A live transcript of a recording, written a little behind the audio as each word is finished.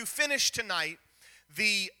To finish tonight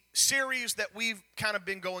the series that we've kind of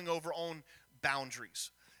been going over on boundaries.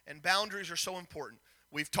 And boundaries are so important.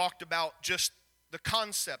 We've talked about just the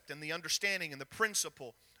concept and the understanding and the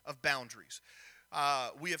principle of boundaries.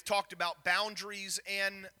 We have talked about boundaries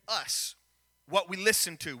and us, what we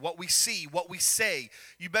listen to, what we see, what we say.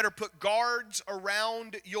 You better put guards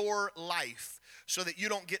around your life so that you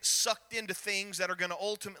don't get sucked into things that are going to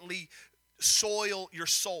ultimately soil your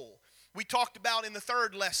soul. We talked about in the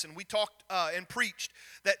third lesson, we talked and preached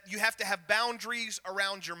that you have to have boundaries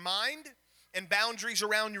around your mind and boundaries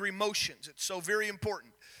around your emotions. It's so very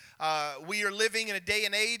important. We are living in a day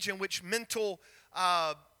and age in which mental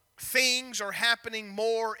things are happening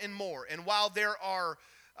more and more. And while there are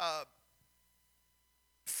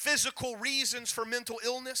physical reasons for mental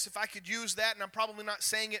illness, if I could use that, and I'm probably not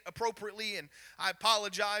saying it appropriately, and I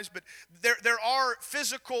apologize, but there are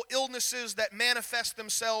physical illnesses that manifest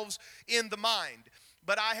themselves in the mind.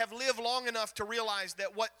 But I have lived long enough to realize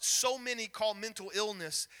that what so many call mental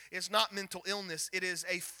illness is not mental illness. It is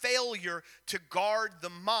a failure to guard the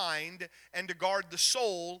mind and to guard the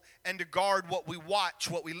soul and to guard what we watch,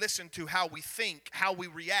 what we listen to, how we think, how we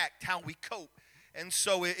react, how we cope. And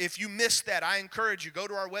so if you missed that, I encourage you, go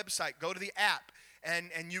to our website, go to the app,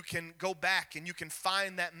 and you can go back and you can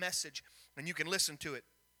find that message and you can listen to it.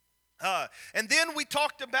 And then we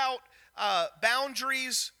talked about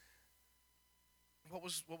boundaries. What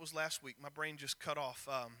was last week? My brain just cut off.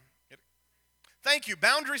 Thank you.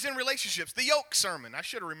 Boundaries in relationships. The yoke sermon. I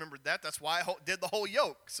should have remembered that. That's why I did the whole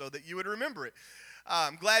yoke, so that you would remember it.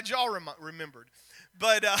 I'm glad y'all remembered.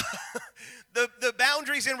 But the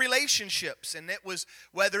boundaries in relationships, and it was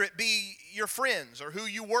whether it be your friends or who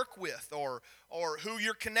you work with or who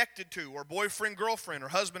you're connected to or boyfriend, girlfriend or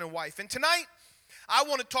husband and wife. And tonight, I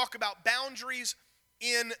want to talk about boundaries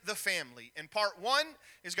in the family. And part one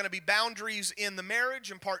is going to be boundaries in the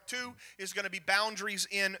marriage, and part two is going to be boundaries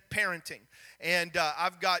in parenting. And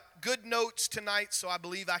I've got good notes tonight, so I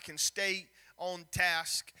believe I can stay on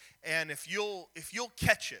task. And if you'll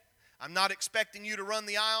catch it, I'm not expecting you to run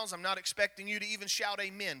the aisles. I'm not expecting you to even shout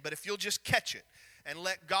amen. But if you'll just catch it and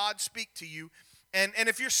let God speak to you. And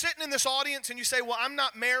if you're sitting in this audience and you say, well, I'm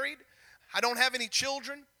not married, I don't have any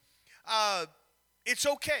children, it's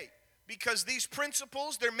okay. Because these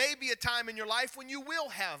principles, there may be a time in your life when you will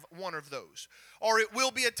have one of those. Or it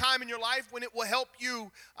will be a time in your life when it will help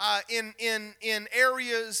you in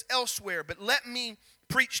areas elsewhere. But let me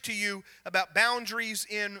preach to you about boundaries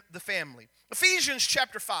in the family. Ephesians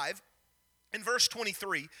chapter 5 and verse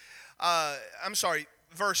 23.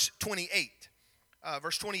 Verse 28.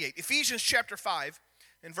 Verse 28. Ephesians chapter 5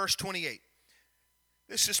 and verse 28.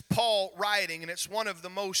 This is Paul writing, and it's one of the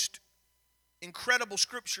most incredible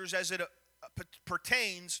scriptures as it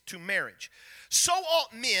pertains to marriage. So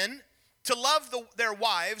ought men to love their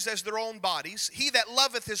wives as their own bodies. He that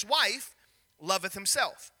loveth his wife loveth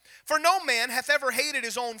himself. For no man hath ever hated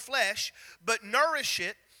his own flesh, but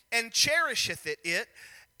nourisheth and cherisheth it,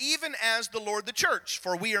 even as the Lord the church.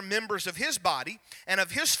 For we are members of his body, and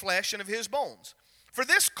of his flesh, and of his bones. For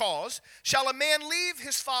this cause shall a man leave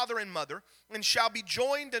his father and mother, and shall be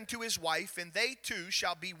joined unto his wife, and they two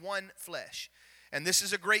shall be one flesh. And this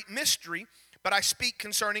is a great mystery, but I speak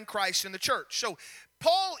concerning Christ and the church. So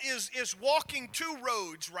Paul is walking two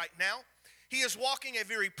roads right now. He is walking a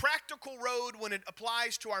very practical road when it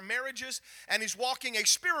applies to our marriages, and he's walking a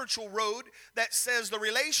spiritual road that says the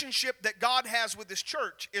relationship that God has with his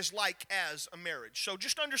church is like as a marriage. So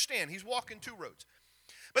just understand, he's walking two roads.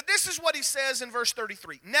 But this is what he says in verse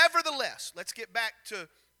 33. Nevertheless, let's get back to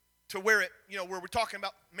where we're talking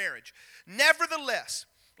about marriage. Nevertheless,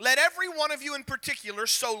 let every one of you in particular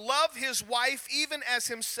so love his wife even as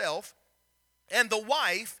himself, and the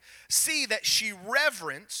wife see that she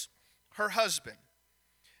reverence her husband.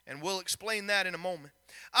 And we'll explain that in a moment.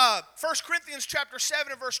 1 Corinthians chapter 7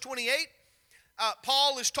 and verse 28,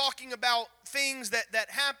 Paul is talking about things that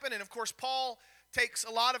happen. And of course, Paul takes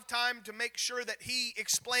a lot of time to make sure that he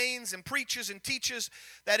explains and preaches and teaches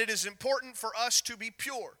that it is important for us to be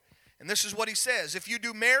pure. And this is what he says. If you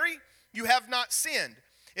do marry, you have not sinned.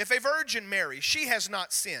 If a virgin marries, she has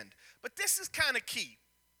not sinned. But this is kind of key.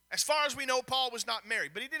 As far as we know, Paul was not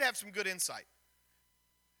married, but he did have some good insight.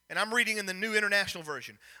 And I'm reading in the New International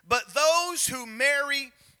Version. But those who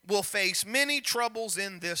marry will face many troubles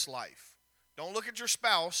in this life. Don't look at your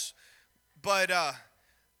spouse, but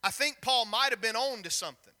I think Paul might have been on to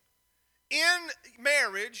something. In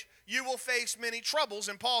marriage, you will face many troubles,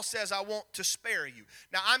 and Paul says, I want to spare you.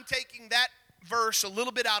 Now, I'm taking that verse a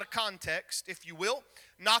little bit out of context, if you will,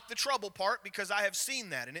 not the trouble part, because I have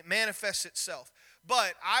seen that, and it manifests itself.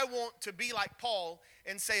 But I want to be like Paul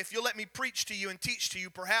and say, if you'll let me preach to you and teach to you,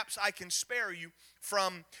 perhaps I can spare you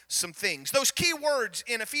from some things. Those key words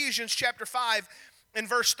in Ephesians chapter 5 and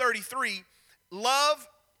verse 33, love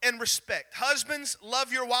and respect. Husbands,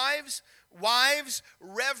 love your wives. Wives,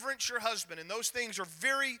 reverence your husband. And those things are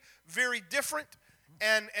very, very different,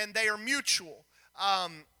 and they are mutual.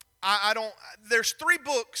 There's 3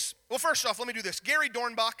 books. Well, first off, let me do this. Gary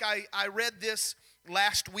Dornbach, I read this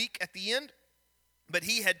last week at the end, but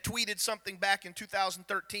he had tweeted something back in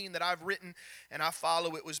 2013 that I've written and I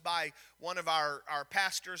follow. It was by one of our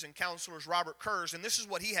pastors and counselors, Robert Kurz, and this is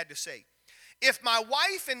what he had to say. If my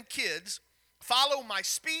wife and kids follow my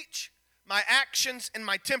speech, my actions, and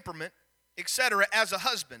my temperament, etc., as a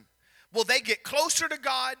husband, will they get closer to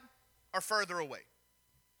God or further away?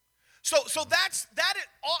 So that it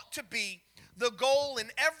ought to be the goal in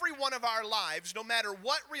every one of our lives, no matter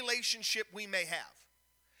what relationship we may have.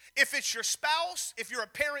 If it's your spouse, if you're a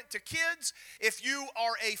parent to kids, if you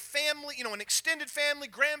are a family, an extended family,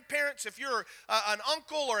 grandparents, if you're an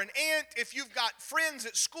uncle or an aunt, if you've got friends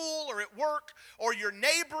at school or at work or your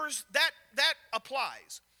neighbors, that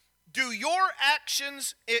applies. Do your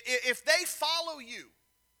actions, if they follow you,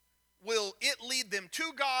 will it lead them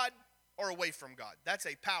to God or away from God? That's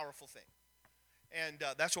a powerful thing. And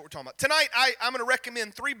that's what we're talking about. Tonight, I'm going to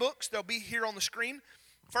recommend 3 books. They'll be here on the screen.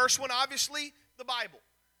 First one, obviously, the Bible.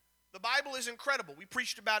 The Bible is incredible. We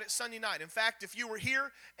preached about it Sunday night. In fact, if you were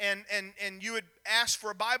here and you had asked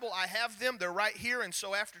for a Bible, I have them. They're right here. And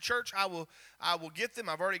so after church, I will get them.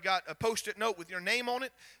 I've already got a Post-it note with your name on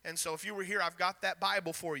it. And so if you were here, I've got that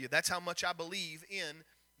Bible for you. That's how much I believe in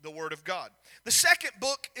the Word of God. The second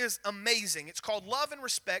book is amazing. It's called Love and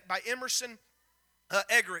Respect by Emerson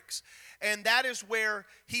Eggerichs. And that is where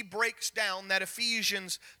he breaks down that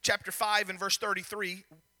Ephesians chapter 5 and verse 33,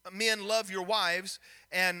 men, love your wives,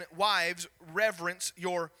 and wives, reverence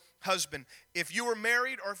your husband. If you are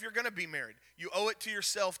married or if you're going to be married, you owe it to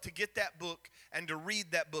yourself to get that book and to read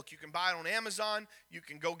that book. You can buy it on Amazon. You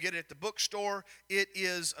can go get it at the bookstore. It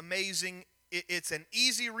is amazing. It's an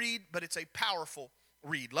easy read, but it's a powerful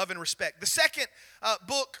read. Love and Respect. The second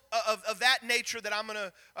book of that nature that I'm going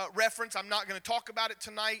to reference, I'm not going to talk about it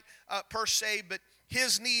tonight per se, but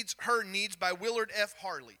His Needs, Her Needs by Willard F.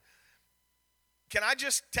 Harley. Can I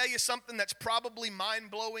just tell you something that's probably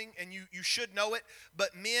mind-blowing, and you should know it, but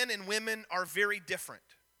men and women are very different.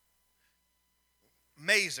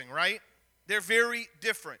 Amazing, right? They're very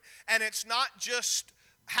different. And it's not just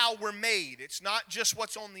how we're made. It's not just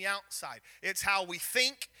what's on the outside. It's how we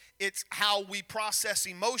think. It's how we process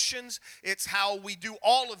emotions. It's how we do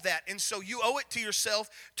all of that. And so you owe it to yourself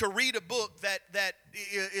to read a book that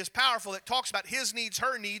is powerful, that talks about His needs,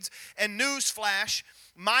 her needs, and newsflash,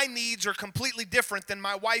 my needs are completely different than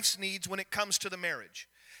my wife's needs when it comes to the marriage.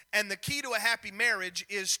 And the key to a happy marriage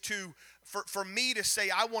is for me to say,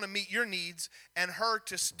 I want to meet your needs, and her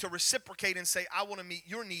to reciprocate and say, I want to meet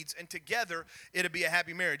your needs. And together, it'll be a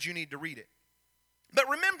happy marriage. You need to read it. But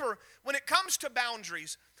remember, when it comes to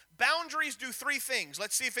boundaries, boundaries do 3 things.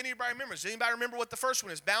 Let's see if anybody remembers. Does anybody remember what the first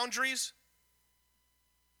one is? Boundaries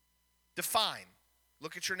define.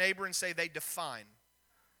 Look at your neighbor and say, they define.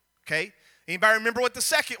 Okay? Anybody remember what the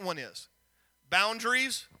second one is?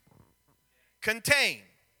 Boundaries contain.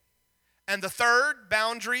 And the third,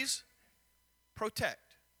 boundaries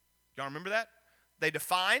protect. Y'all remember that? They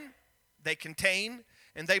define, they contain,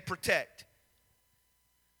 and they protect.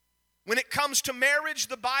 When it comes to marriage,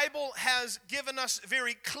 the Bible has given us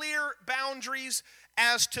very clear boundaries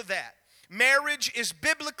as to that. Marriage is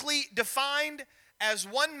biblically defined as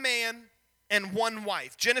one man and one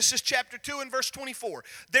wife. Genesis chapter 2 and verse 24.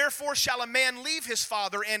 Therefore shall a man leave his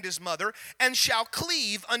father and his mother, and shall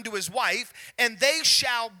cleave unto his wife, and they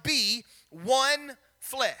shall be one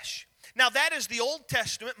flesh. Now that is the Old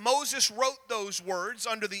Testament. Moses wrote those words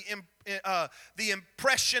under the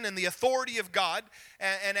impression and the authority of God,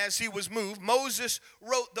 and as he was moved, Moses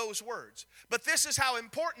wrote those words. But this is how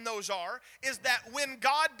important those are, is that when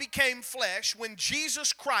God became flesh, when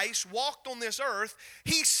Jesus Christ walked on this earth,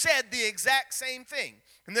 He said the exact same thing.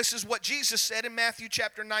 And this is what Jesus said in Matthew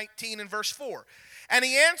chapter 19 and verse 4. And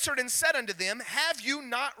He answered and said unto them, have you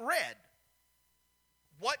not read?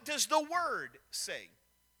 What does the Word say?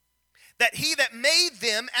 That He that made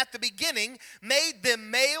them at the beginning made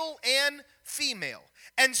them male and female,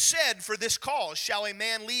 and said, for this cause shall a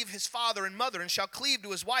man leave his father and mother, and shall cleave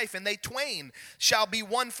to his wife, and they twain shall be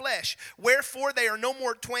one flesh. Wherefore they are no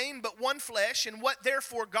more twain, but one flesh. And what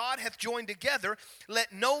therefore God hath joined together,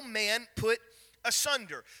 let no man put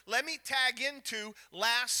asunder. Let me tag into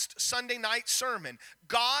last Sunday night's sermon.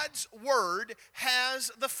 God's Word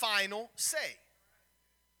has the final say.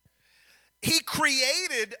 He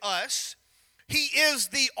created us. He is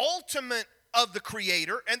the ultimate of the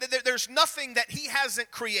creator, and there's nothing that he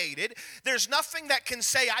hasn't created. There's nothing that can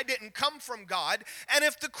say I didn't come from God. And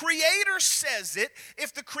if the creator says it,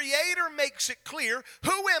 if the creator makes it clear,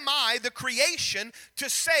 who am I, the creation, to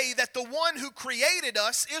say that the one who created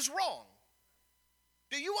us is wrong?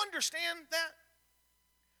 Do you understand that?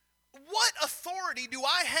 What authority do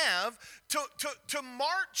I have to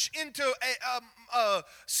march into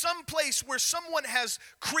some place where someone has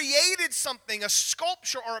created something, a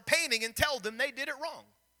sculpture or a painting, and tell them they did it wrong?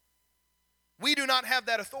 We do not have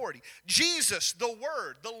that authority. Jesus, the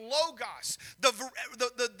Word, the Logos,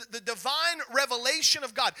 the divine revelation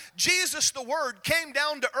of God. Jesus, the Word, came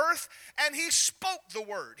down to earth and he spoke the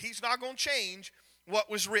Word. He's not going to change what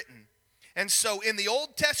was written. And so in the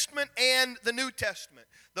Old Testament and the New Testament,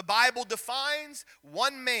 the Bible defines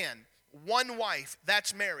one man, one wife.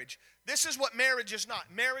 That's marriage. This is what marriage is not.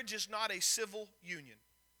 Marriage is not a civil union.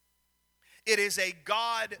 It is a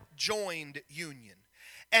God-joined union.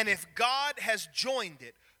 And if God has joined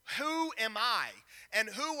it, who am I and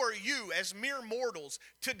who are you as mere mortals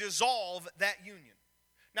to dissolve that union?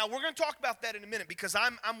 Now, we're going to talk about that in a minute, because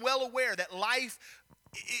I'm well aware that life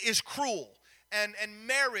is cruel. And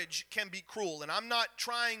marriage can be cruel, and I'm not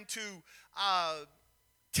trying to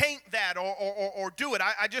taint that or do it.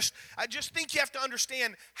 I just think you have to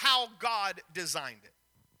understand how God designed it.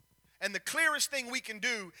 And the clearest thing we can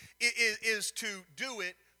do is to do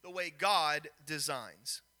it the way God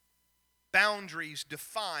designs. Boundaries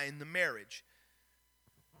define the marriage.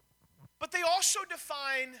 But they also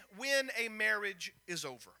define when a marriage is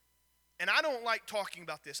over. And I don't like talking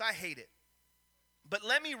about this. I hate it. But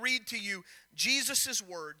let me read to you Jesus'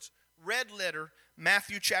 words, red letter,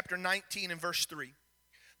 Matthew chapter 19 and verse 3.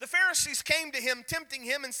 The Pharisees came to him, tempting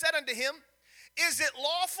him, and said unto him, Is it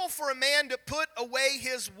lawful for a man to put away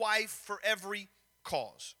his wife for every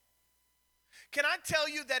cause? Can I tell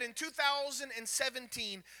you that in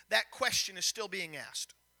 2017, that question is still being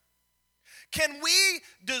asked? Can we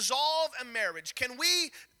dissolve a marriage? Can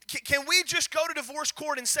we just go to divorce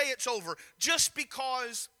court and say it's over just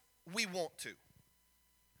because we want to?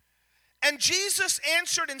 And Jesus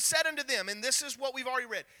answered and said unto them, and this is what we've already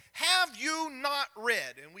read, Have you not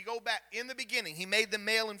read? And we go back in the beginning, he made them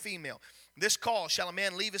male and female. This cause shall a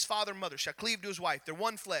man leave his father and mother, shall cleave to his wife. They're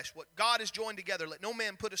one flesh. What God has joined together, let no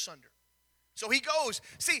man put asunder. So he goes.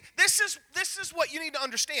 See, this is what you need to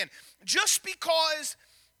understand. Just because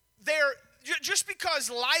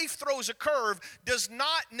life throws a curve does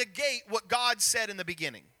not negate what God said in the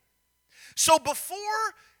beginning. So before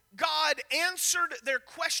God answered their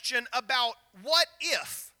question about what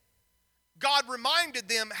if, God reminded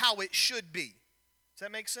them how it should be. Does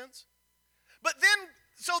that make sense? But then,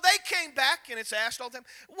 so they came back, and it's asked all the time,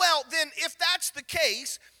 well, then if that's the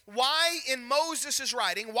case, why in Moses'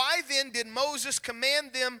 writing, why then did Moses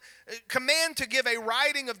command to give a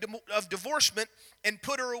writing of divorcement and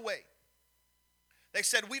put her away? They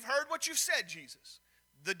said, we've heard what you've said, Jesus,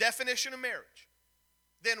 the definition of marriage.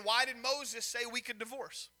 Then why did Moses say we could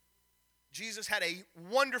divorce? Jesus had a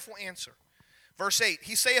wonderful answer. Verse 8,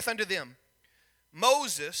 he saith unto them,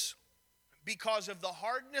 Moses, because of the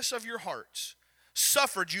hardness of your hearts,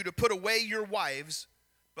 suffered you to put away your wives,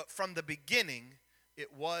 but from the beginning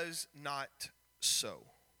it was not so.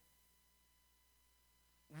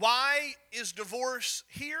 Why is divorce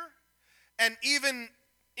here? And even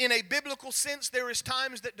in a biblical sense, there is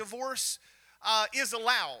times that divorce is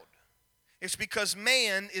allowed. It's because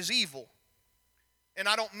man is evil. And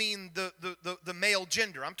I don't mean the male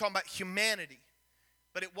gender. I'm talking about humanity.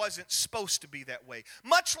 But it wasn't supposed to be that way.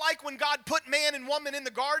 Much like when God put man and woman in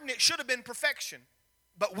the garden, it should have been perfection.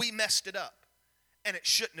 But we messed it up. And it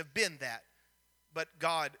shouldn't have been that. But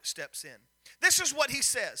God steps in. This is what he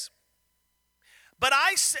says. But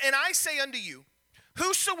I say unto you,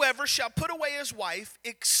 whosoever shall put away his wife,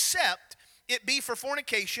 except it be for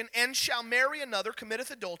fornication, and shall marry another,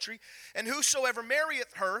 committeth adultery. And whosoever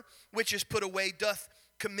marrieth her, which is put away, doth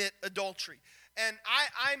commit adultery. And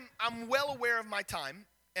I'm well aware of my time,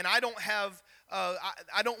 and I don't have,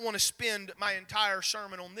 I don't want to spend my entire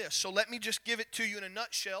sermon on this. So let me just give it to you in a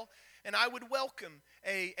nutshell, and I would welcome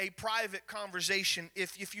a private conversation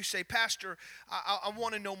if you say, Pastor, I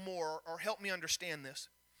want to know more, or help me understand this.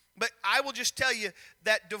 But I will just tell you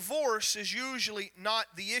that divorce is usually not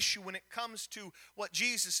the issue when it comes to what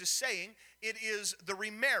Jesus is saying. It is the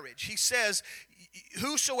remarriage. He says,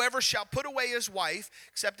 whosoever shall put away his wife,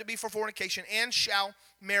 except it be for fornication, and shall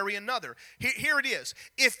marry another. Here it is.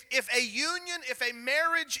 If a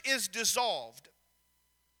marriage is dissolved,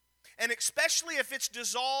 and especially if it's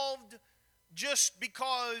dissolved just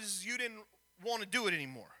because you didn't want to do it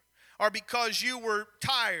anymore, or because you were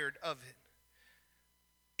tired of it.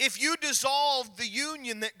 If you dissolve the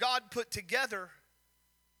union that God put together,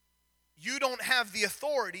 you don't have the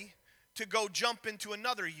authority to go jump into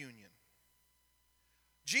another union.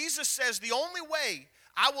 Jesus says the only way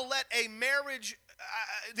I will let a marriage,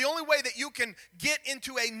 the only way that you can get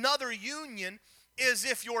into another union is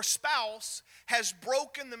if your spouse has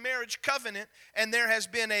broken the marriage covenant and there has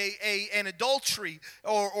been an adultery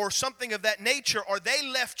or something of that nature, or they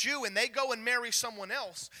left you and they go and marry someone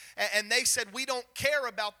else and they said, we don't care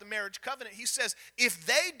about the marriage covenant. He says, if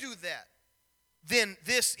they do that, then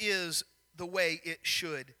this is the way it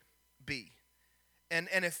should be. And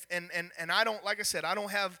I don't, like I said, I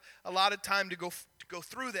don't have a lot of time to go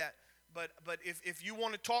through that. But if you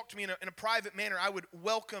want to talk to me in a private manner, I would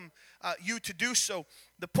welcome you to do so.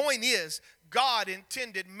 The point is, God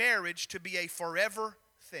intended marriage to be a forever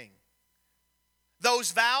thing.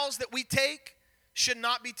 Those vows that we take should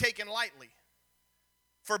not be taken lightly.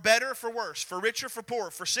 For better, for worse, for richer, for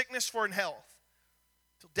poorer, for sickness, for in health,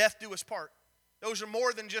 till death do us part. Those are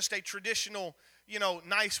more than just a traditional,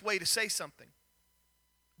 nice way to say something.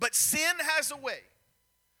 But sin has a way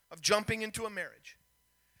of jumping into a marriage.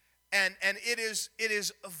 And it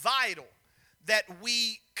is vital that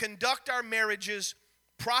we conduct our marriages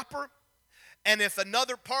proper. And if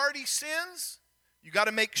another party sins, you got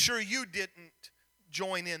to make sure you didn't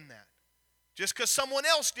join in that. Just because someone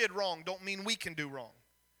else did wrong don't mean we can do wrong.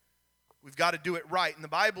 We've got to do it right. And the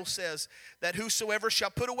Bible says that whosoever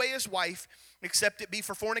shall put away his wife, except it be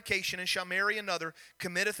for fornication, and shall marry another,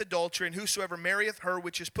 committeth adultery. And whosoever marrieth her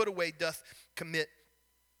which is put away doth commit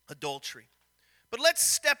adultery. But let's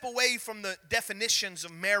step away from the definitions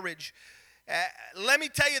of marriage. Let me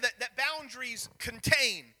tell you that boundaries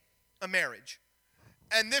contain a marriage.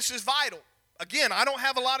 And this is vital. Again, I don't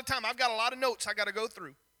have a lot of time. I've got a lot of notes I got to go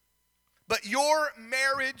through. But your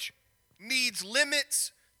marriage needs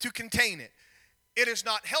limits to contain it. It is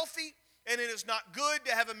not healthy and it is not good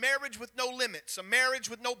to have a marriage with no limits, a marriage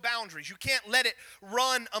with no boundaries. You can't let it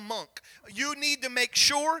run amok. You need to make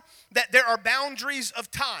sure that there are boundaries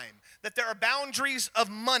of time, that there are boundaries of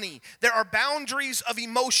money, there are boundaries of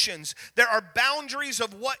emotions, there are boundaries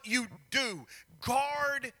of what you do.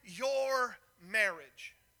 Guard your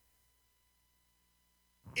marriage.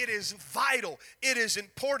 It is vital. It is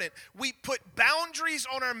important. We put boundaries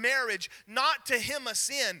on our marriage not to hem us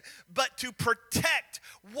in, but to protect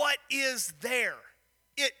what is there.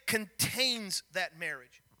 It contains that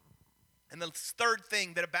marriage. And the third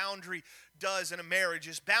thing that a boundary does in a marriage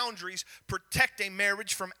is boundaries protect a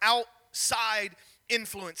marriage from outside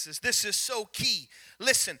influences. This is so key.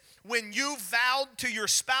 Listen, when you vowed to your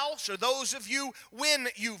spouse, or those of you when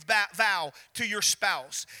you vow to your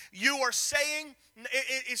spouse, you are saying,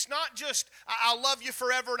 it's not just, I'll love you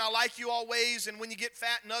forever and I like you always, and when you get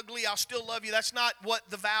fat and ugly, I'll still love you. That's not what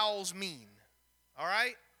the vows mean. All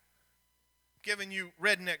right? Giving you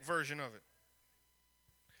redneck version of it.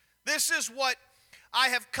 This is what I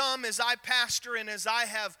have come as I pastor and as I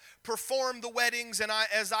have performed the weddings and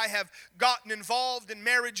as I have gotten involved in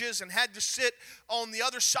marriages and had to sit on the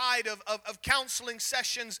other side of counseling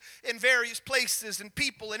sessions in various places and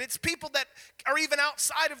people. And it's people that are even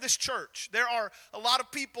outside of this church. There are a lot of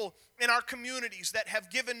people in our communities that have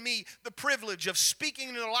given me the privilege of speaking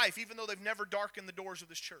into their life, even though they've never darkened the doors of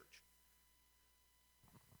this church.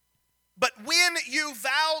 But when you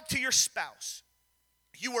vow to your spouse,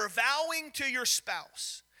 you are vowing to your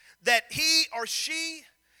spouse that he or she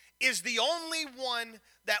is the only one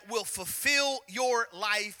that will fulfill your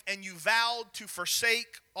life, and you vowed to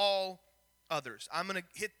forsake all others. I'm going to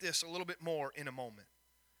hit this a little bit more in a moment.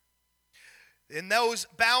 In those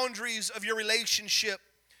boundaries of your relationship,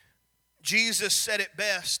 Jesus said it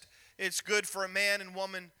best. It's good for a man and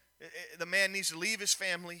woman. The man needs to leave his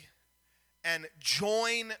family and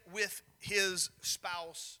join with his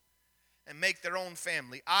spouse and make their own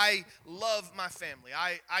family. I love my family.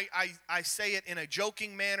 I say it in a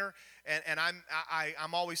joking manner, and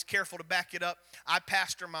I'm always careful to back it up. I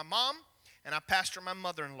pastor my mom, and I pastor my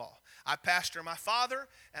mother-in-law. I pastor my father,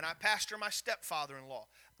 and I pastor my stepfather-in-law.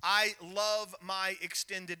 I love my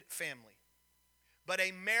extended family. But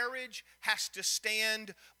a marriage has to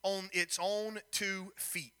stand on its own 2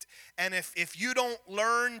 feet. And if you don't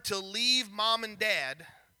learn to leave mom and dad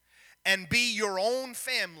and be your own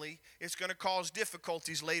family, it's going to cause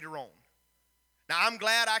difficulties later on. Now, I'm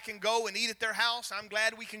glad I can go and eat at their house. I'm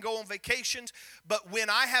glad we can go on vacations. But when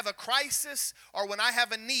I have a crisis or when I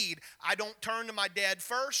have a need, I don't turn to my dad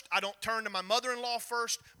first. I don't turn to my mother-in-law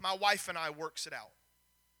first. My wife and I works it out.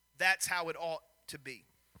 That's how it ought to be.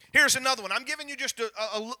 Here's another one. I'm giving you just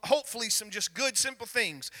hopefully some just good, simple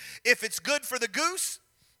things. If it's good for the goose,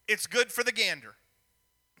 It's good for the gander.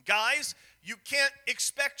 Guys, you can't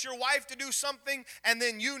expect your wife to do something and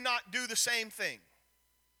then you not do the same thing.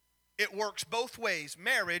 It works both ways.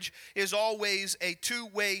 Marriage is always a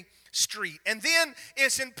two-way street. And then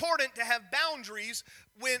it's important to have boundaries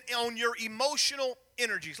on your emotional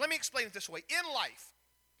energies. Let me explain it this way. In life,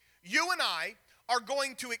 you and I are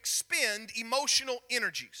going to expend emotional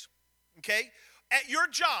energies, okay? At your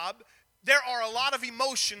job, there are a lot of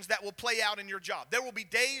emotions that will play out in your job. There will be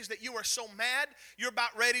days that you are so mad, you're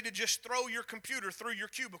about ready to just throw your computer through your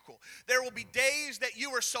cubicle. There will be days that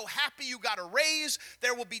you are so happy you got a raise.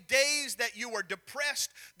 There will be days that you are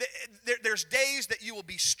depressed. There's days that you will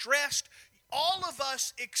be stressed. All of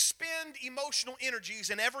us expend emotional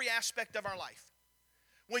energies in every aspect of our life.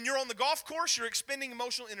 When you're on the golf course, you're expending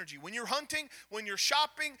emotional energy. When you're hunting, when you're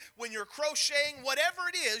shopping, when you're crocheting, whatever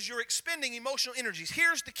it is, you're expending emotional energies.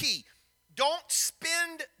 Here's the key. Don't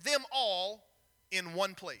spend them all in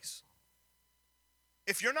one place.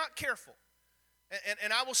 If you're not careful,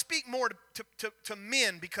 and I will speak more to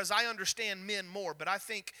men because I understand men more, but I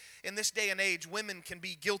think in this day and age, women can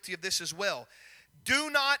be guilty of this as well. Do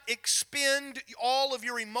not expend all of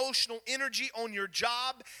your emotional energy on your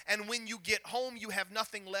job, and when you get home, you have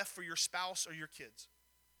nothing left for your spouse or your kids.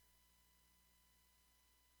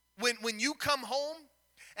 When you come home,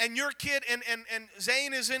 and your kid, and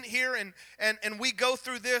Zane is in here, and we go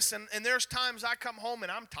through this, and there's times I come home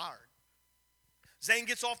and I'm tired. Zane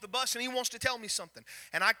gets off the bus and he wants to tell me something.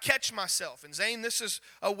 And I catch myself, and Zane, this is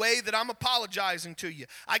a way that I'm apologizing to you.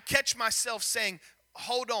 I catch myself saying,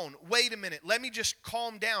 hold on, wait a minute, let me just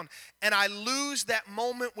calm down. And I lose that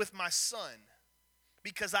moment with my son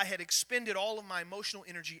because I had expended all of my emotional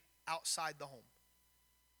energy outside the home.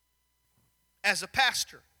 As a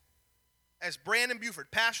pastor, as Brandon Buford,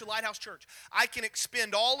 pastor of Lighthouse Church, I can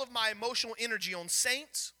expend all of my emotional energy on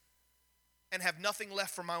saints and have nothing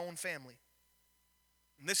left for my own family.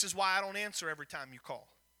 And this is why I don't answer every time you call.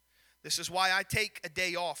 This is why I take a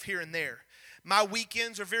day off here and there. My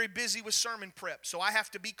weekends are very busy with sermon prep, so I have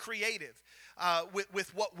to be creative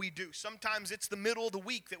with what we do. Sometimes it's the middle of the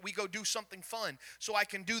week that we go do something fun, so I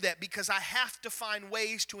can do that because I have to find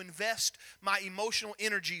ways to invest my emotional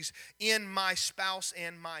energies in my spouse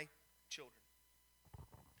and my children.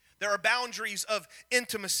 There are boundaries of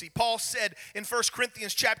intimacy. Paul said in 1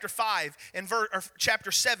 Corinthians chapter 5 and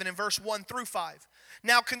chapter 7 and verse 1 through 5.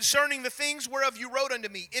 Now concerning the things whereof you wrote unto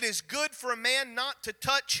me, it is good for a man not to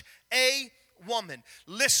touch a woman.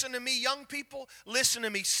 Listen to me, young people. Listen to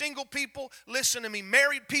me, single people. Listen to me,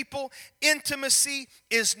 married people. Intimacy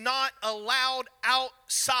is not allowed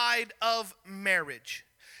outside of marriage.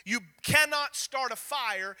 You cannot start a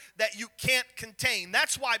fire that you can't contain.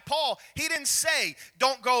 That's why Paul, he didn't say,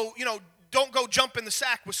 don't go jump in the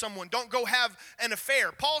sack with someone. Don't go have an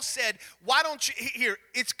affair. Paul said, why don't you, here,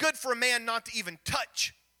 it's good for a man not to even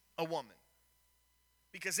touch a woman.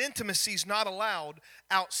 Because intimacy is not allowed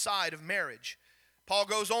outside of marriage. Paul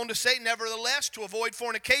goes on to say, nevertheless, to avoid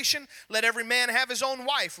fornication, let every man have his own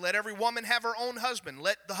wife. Let every woman have her own husband.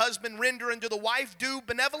 Let the husband render unto the wife due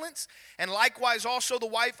benevolence, and likewise also the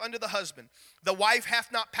wife unto the husband. The wife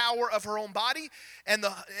hath not power of her own body,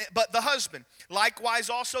 but the husband. Likewise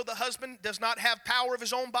also the husband does not have power of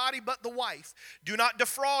his own body, but the wife. Do not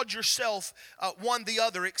defraud yourself one the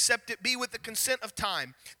other, except it be with the consent of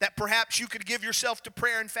time, that perhaps you could give yourself to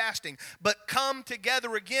prayer and fasting. But come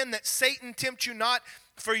together again, that Satan tempt you not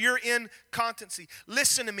for your incontinency.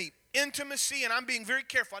 Listen to me. Intimacy, and I'm being very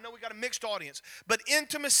careful. I know we got a mixed audience, but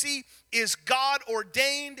intimacy is God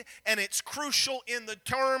ordained, and it's crucial in the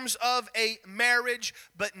terms of a marriage,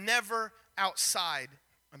 but never outside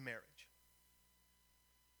a marriage.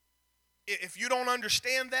 If you don't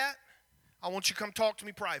understand that, I want you to come talk to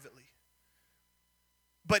me privately.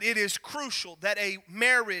 But it is crucial that a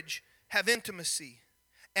marriage have intimacy,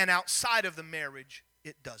 and outside of the marriage,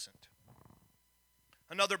 it doesn't.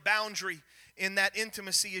 Another boundary in that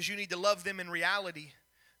intimacy is you need to love them in reality,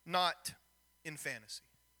 not in fantasy.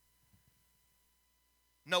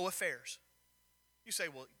 No affairs. You say,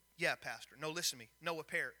 well, yeah, Pastor. No, listen to me. No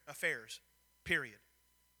affairs, period.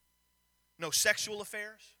 No sexual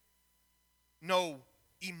affairs. No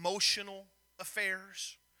emotional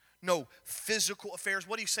affairs. No physical affairs.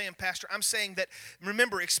 What are you saying, Pastor? I'm saying that,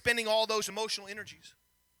 remember, expending all those emotional energies.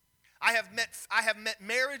 I have met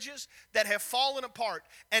marriages that have fallen apart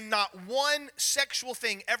and not one sexual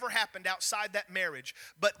thing ever happened outside that marriage.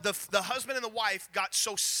 But the husband and the wife got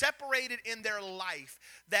so separated in their life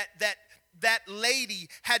that that lady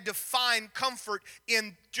had to find comfort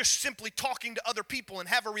in just simply talking to other people and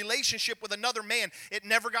have a relationship with another man. It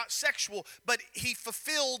never got sexual, but he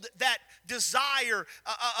fulfilled that desire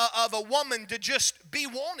of a woman to just be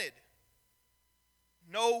wanted.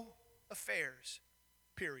 No affairs,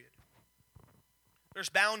 period. There's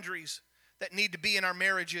boundaries that need to be in our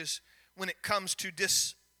marriages when it comes to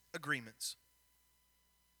disagreements.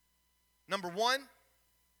 Number one,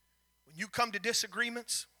 when you come to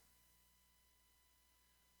disagreements,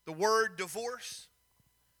 the word divorce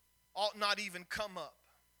ought not even come up.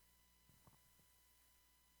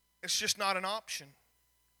 It's just not an option.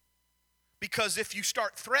 Because if you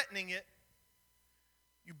start threatening it,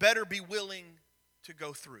 you better be willing to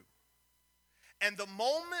go through. And the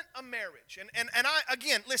moment a marriage, and I,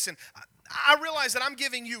 again, listen, I realize that I'm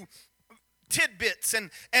giving you tidbits, and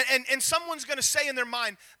someone's going to say in their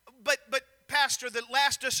mind, but Pastor, the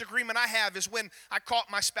last disagreement I have is when I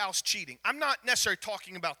caught my spouse cheating. I'm not necessarily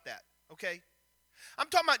talking about that, okay? I'm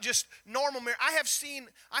talking about just normal marriage. I have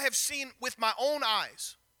seen with my own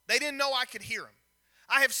eyes. They didn't know I could hear them.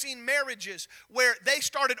 I have seen marriages where they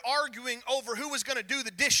started arguing over who was going to do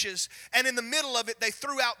the dishes, and in the middle of it, they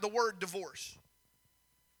threw out the word divorce.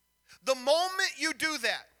 The moment you do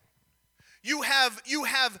that, you have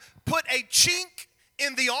put a chink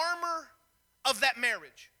in the armor of that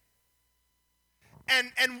marriage.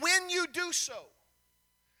 And when you do so,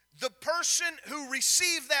 the person who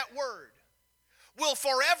received that word will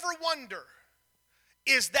forever wonder,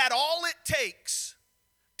 is that all it takes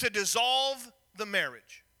to dissolve the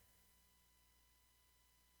marriage?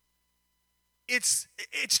 It's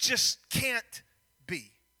just can't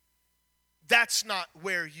be. That's not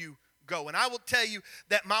where you go. And I will tell you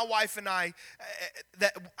that my wife and I,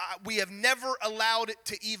 we have never allowed it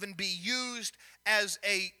to even be used as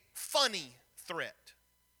a funny threat,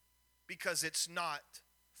 because it's not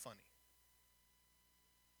funny.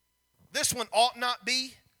 This one ought not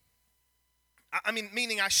be. I mean,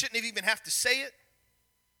 meaning I shouldn't even have to say it.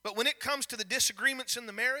 But when it comes to the disagreements in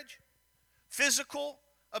the marriage, physical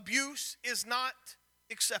abuse is not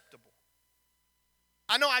acceptable.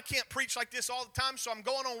 I know I can't preach like this all the time, so I'm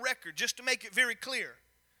going on record just to make it very clear.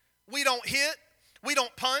 We don't hit. We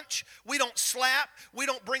don't punch. We don't slap. We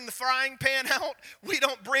don't bring the frying pan out. We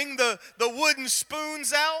don't bring the wooden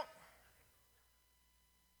spoons out.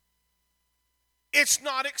 It's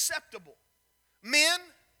not acceptable. Men,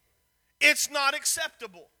 it's not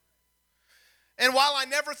acceptable. And while I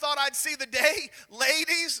never thought I'd see the day,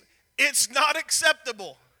 ladies, it's not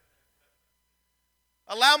acceptable.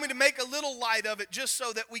 Allow me to make a little light of it just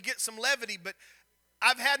so that we get some levity, but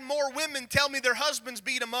I've had more women tell me their husbands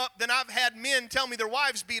beat them up than I've had men tell me their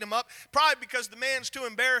wives beat them up, probably because the man's too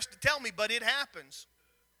embarrassed to tell me, but it happens.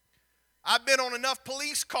 I've been on enough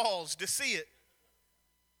police calls to see it.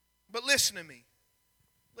 But listen to me.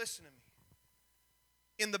 Listen to me.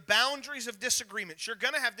 In the boundaries of disagreements, you're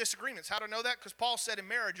going to have disagreements. How do I know that? Because Paul said in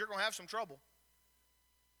marriage, you're going to have some trouble.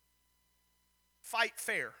 Fight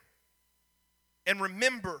fair. And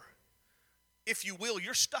remember, if you will,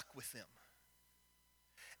 you're stuck with them.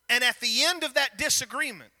 And at the end of that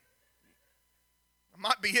disagreement, I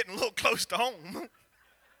might be hitting a little close to home.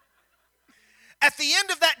 At the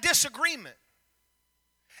end of that disagreement,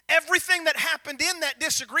 everything that happened in that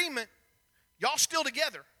disagreement, y'all still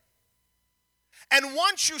together. And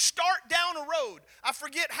once you start down a road, I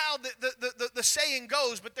forget how the saying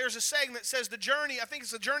goes, but there's a saying that says the journey, I think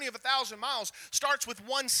it's the journey of 1,000 miles, starts with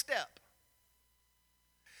one step.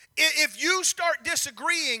 If you start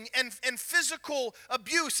disagreeing and physical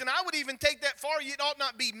abuse, and I would even take that far, it ought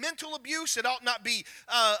not be mental abuse, it ought not be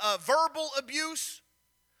verbal abuse,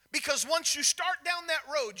 because once you start down that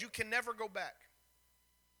road, you can never go back.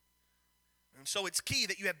 And so it's key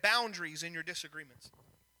that you have boundaries in your disagreements.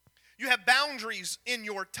 You have boundaries in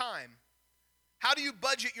your time. How do you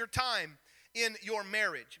budget your time in your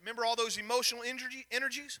marriage? Remember all those emotional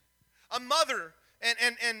energies? A mother,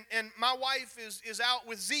 and my wife is out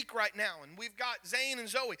with Zeke right now, and we've got Zane and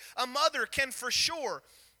Zoe. A mother can for sure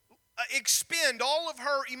expend all of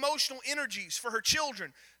her emotional energies for her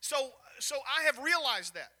children. So I have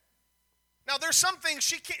realized that. Now there's some things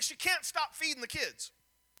she can't stop feeding the kids.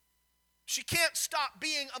 She can't stop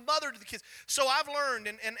being a mother to the kids. So I've learned,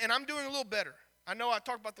 and I'm doing a little better. I know I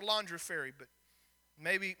talked about the laundry fairy, but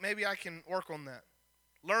maybe I can work on that.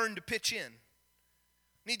 Learn to pitch in.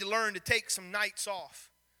 Need to learn to take some nights off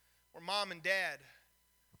where mom and dad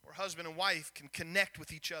or husband and wife can connect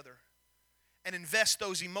with each other and invest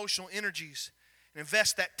those emotional energies and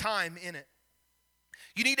invest that time in it.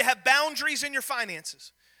 You need to have boundaries in your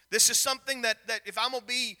finances. This is something that if I'm going to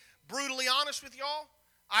be brutally honest with y'all,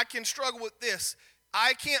 I can struggle with this.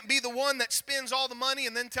 I can't be the one that spends all the money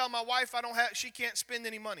and then tell my wife she can't spend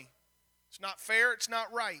any money. It's not fair, it's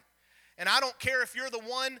not right. And I don't care if you're the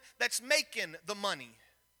one that's making the money.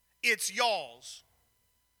 It's y'all's,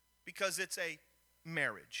 because it's a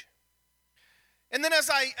marriage. And then as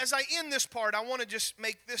I end this part, I want to just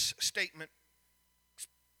make this statement.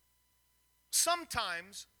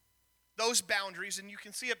 Sometimes those boundaries, and you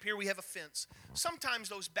can see up here we have a fence. Sometimes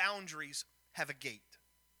those boundaries have a gate.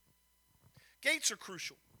 Gates are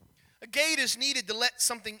crucial. A gate is needed to let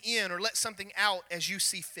something in or let something out as you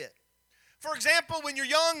see fit. For example, when you're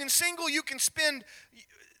young and single, you can spend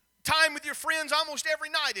time with your friends almost every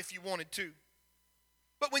night if you wanted to.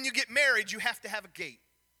 But when you get married, you have to have a gate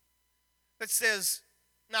that says,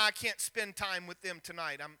 I can't spend time with them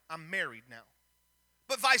tonight. I'm married now.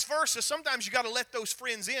 But vice versa, sometimes you got to let those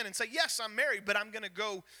friends in and say, yes, I'm married, but I'm going to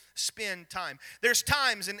go spend time. There's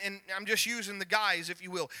times, and I'm just using the guys, if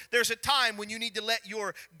you will. There's a time when you need to let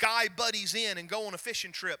your guy buddies in and go on a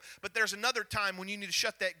fishing trip. But there's another time when you need to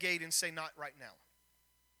shut that gate and say, not right now.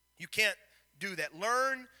 You can't do that.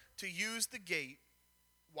 Learn to use the gate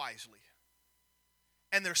wisely.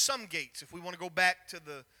 And there's some gates, if we want to go back to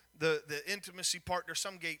the intimacy part, there's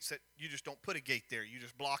some gates that you just don't put a gate there. You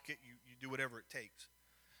just block it. You do whatever it takes.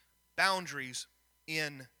 Boundaries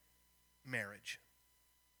in marriage.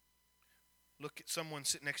 Look at someone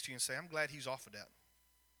sitting next to you and say, I'm glad he's off of that.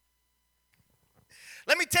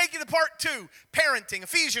 Let me take you to part 2, parenting.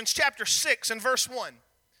 Ephesians chapter 6 and verse 1.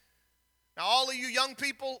 Now, all of you young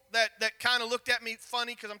people that kind of looked at me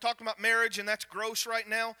funny because I'm talking about marriage and that's gross right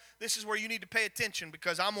now, this is where you need to pay attention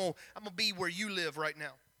because I'm gonna be where you live right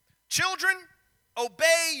now. Children,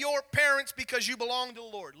 obey your parents because you belong to the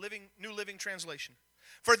Lord. New Living Translation.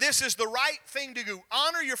 For this is the right thing to do.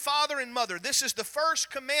 Honor your father and mother. This is the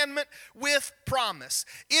first commandment with promise.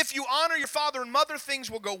 If you honor your father and mother,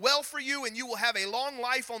 things will go well for you and you will have a long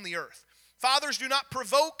life on the earth. Fathers, do not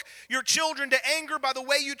provoke your children to anger by the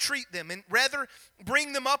way you treat them, and rather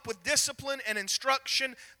bring them up with discipline and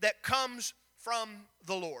instruction that comes from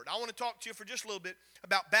the Lord. I want to talk to you for just a little bit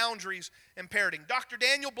about boundaries and parenting. Dr.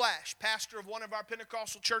 Daniel Blash, pastor of one of our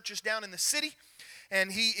Pentecostal churches down in the city,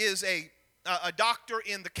 and he is a doctor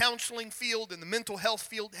in the counseling field, in the mental health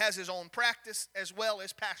field, has his own practice as well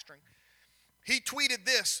as pastoring. He tweeted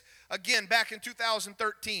this again back in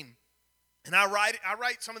 2013. And I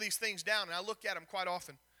write some of these things down, and I look at them quite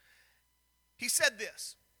often. He said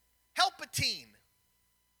this: help a teen,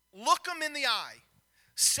 look them in the eye,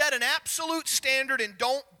 set an absolute standard, and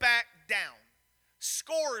don't back down.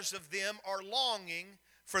 Scores of them are longing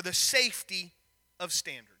for the safety of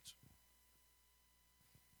standards.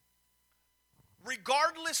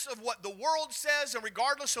 Regardless of what the world says and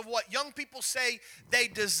regardless of what young people say, they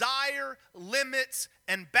desire limits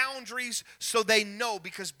and boundaries so they know,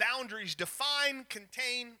 because boundaries define,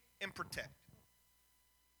 contain, and protect.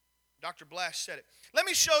 Dr. Blash said it. Let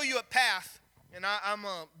me show you a path, and I'm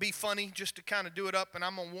going to be funny just to kind of do it up, and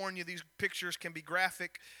I'm going to warn you these pictures can be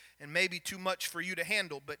graphic and maybe too much for you to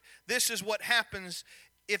handle, but this is what happens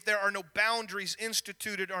if there are no boundaries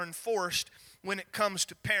instituted or enforced when it comes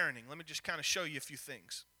to parenting. Let me just kind of show you a few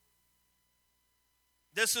things.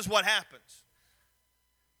 This is what happens.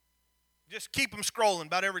 Just keep them scrolling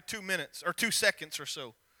about every 2 minutes or 2 seconds or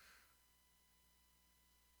so.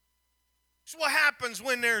 This is what happens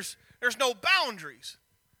when there's no boundaries.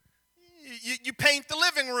 You paint the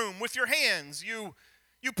living room with your hands. You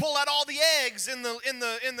pull out all the eggs in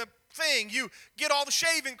the thing. You get all the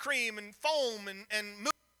shaving cream and foam and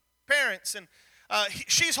move parents, and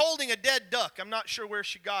she's holding a dead duck. I'm not sure where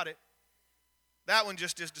she got it. That one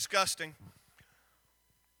just is disgusting.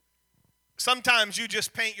 Sometimes you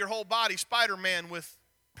just paint your whole body Spider-Man with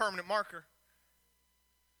permanent marker.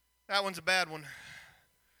 That one's a bad one.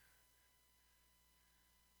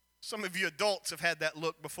 Some of you adults have had that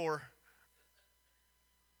look before.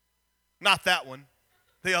 Not that one.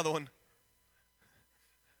 The other one.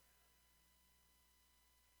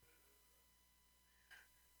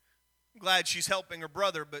 Glad she's helping her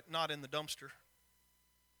brother, but not in the dumpster.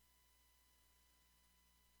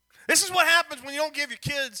 This is what happens when you don't give your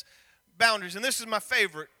kids boundaries. And this is my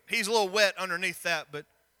favorite. He's a little wet underneath that, but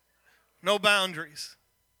no boundaries.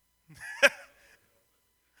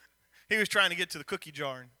 He was trying to get to the cookie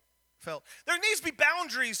jar and felt. There needs to be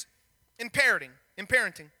boundaries in parenting.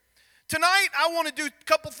 Tonight, I want to do a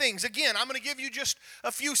couple things. Again, I'm going to give you just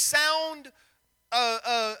a few sound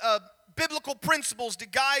biblical principles to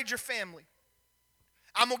guide your family.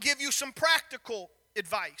 I'm going to give you some practical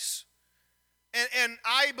advice. And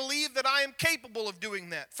I believe that I am capable of doing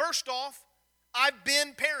that. First off, I've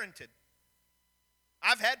been parented.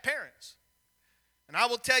 I've had parents. And I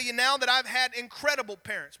will tell you now that I've had incredible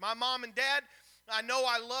parents. My mom and dad, I know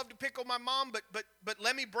I love to pick on my mom, but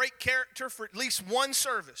let me break character for at least one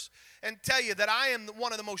service and tell you that I am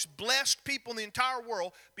one of the most blessed people in the entire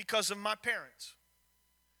world because of my parents.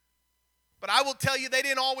 But I will tell you they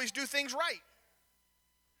didn't always do things right.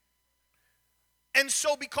 And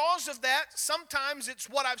so because of that, sometimes it's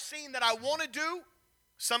what I've seen that I want to do.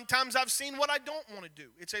 Sometimes I've seen what I don't want to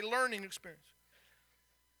do. It's a learning experience.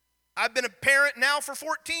 I've been a parent now for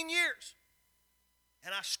 14 years.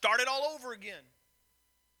 And I started all over again.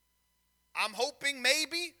 I'm hoping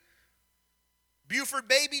maybe Buford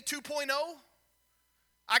Baby 2.0,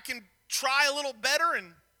 I can try a little better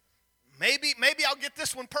and maybe I'll get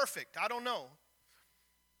this one perfect. I don't know.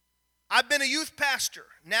 I've been a youth pastor.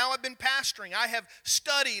 Now I've been pastoring. I have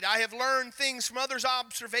studied. I have learned things from others'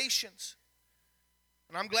 observations.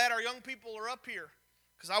 And I'm glad our young people are up here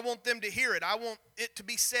because I want them to hear it. I want it to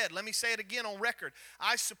be said. Let me say it again on record.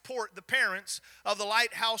 I support the parents of the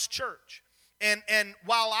Lighthouse Church. And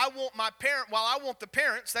while I want the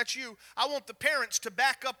parents, that's you, I want the parents to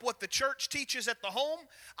back up what the church teaches at the home.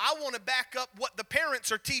 I want to back up what the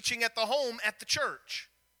parents are teaching at the home at the church.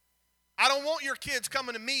 I don't want your kids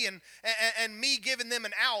coming to me and me giving them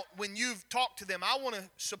an out when you've talked to them. I want to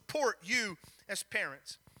support you as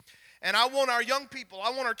parents. And I want our young people, I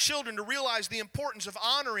want our children to realize the importance of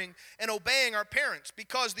honoring and obeying our parents,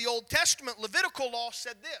 because the Old Testament Levitical law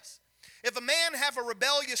said this: if a man have a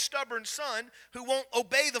rebellious, stubborn son who won't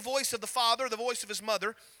obey the voice of the father, the voice of his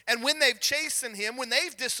mother, and when they've chastened him, when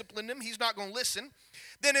they've disciplined him, he's not going to listen,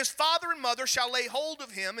 then his father and mother shall lay hold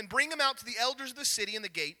of him and bring him out to the elders of the city in the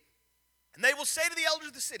gate. And they will say to the elders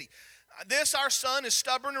of the city, this our son is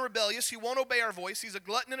stubborn and rebellious. He won't obey our voice. He's a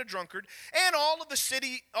glutton and a drunkard. And all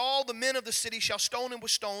the men of the city shall stone him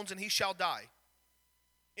with stones, and he shall die.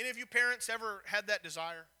 Any of you parents ever had that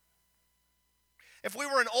desire? If we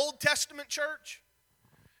were an Old Testament church,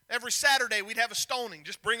 every Saturday we'd have a stoning.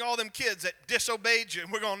 Just bring all them kids that disobeyed you,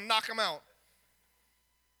 and we're going to knock them out.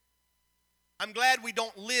 I'm glad we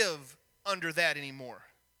don't live under that anymore.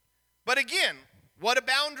 But again, what do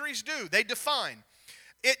boundaries do? They define.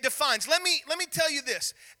 It defines. Let me tell you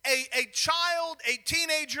this. A child, a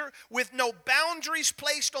teenager with no boundaries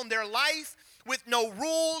placed on their life, with no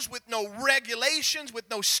rules, with no regulations, with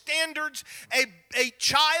no standards, a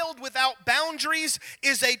child without boundaries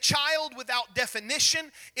is a child without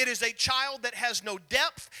definition. It is a child that has no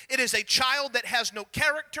depth. It is a child that has no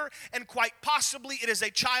character, and quite possibly it is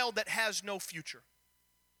a child that has no future.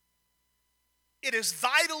 It is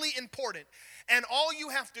vitally important. And all you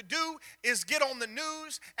have to do is get on the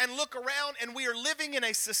news and look around, and we are living in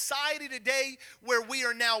a society today where we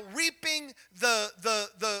are now reaping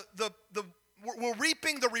we're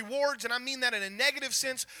reaping the rewards, and I mean that in a negative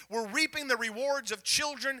sense. We're reaping the rewards of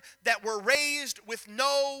children that were raised with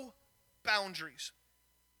no boundaries.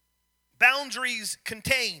 Boundaries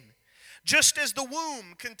contain. Just as the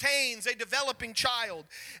womb contains a developing child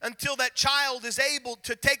until that child is able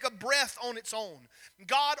to take a breath on its own.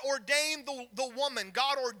 God ordained the woman,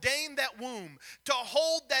 God ordained that womb to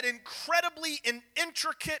hold that incredibly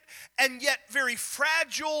intricate and yet very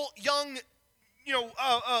fragile young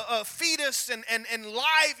fetus and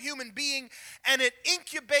live human being, and it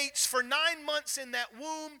incubates for 9 months in that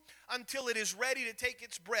womb until it is ready to take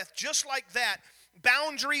its breath. Just like that,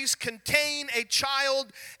 boundaries contain a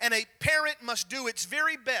child, and a parent must do its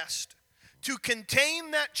very best to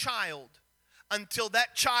contain that child until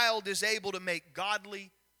that child is able to make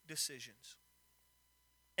godly decisions.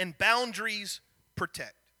 And boundaries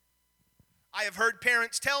protect. I have heard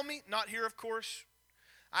parents tell me, not here of course,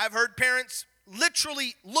 I've heard parents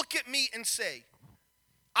literally look at me and say,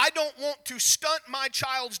 I don't want to stunt my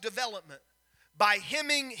child's development by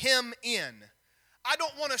hemming him in. I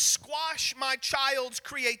don't want to squash my child's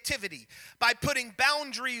creativity by putting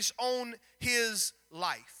boundaries on his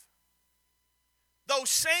life.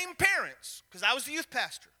 Those same parents, because I was the youth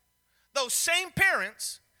pastor, those same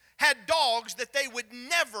parents had dogs that they would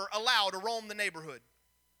never allow to roam the neighborhood.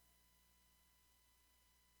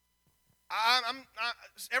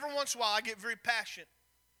 Every once in a while I get very passionate.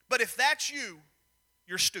 But if that's you,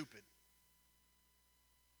 you're stupid.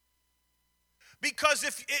 Because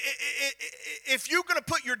if you're going to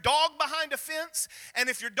put your dog behind a fence, and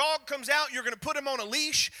if your dog comes out, you're going to put him on a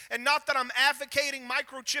leash, and not that I'm advocating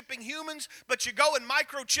microchipping humans, but you go and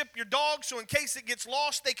microchip your dog so in case it gets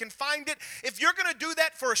lost, they can find it. If you're going to do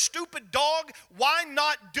that for a stupid dog, why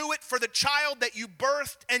not do it for the child that you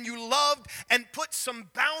birthed and you loved, and put some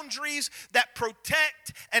boundaries that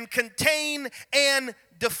protect and contain and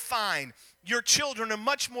define? Your children are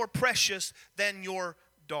much more precious than your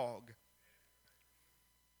dog.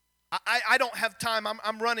 I don't have time.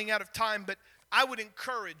 I'm running out of time, but I would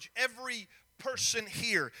encourage every person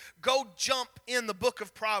here, go jump in the book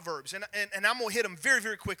of Proverbs, and I'm going to hit them very,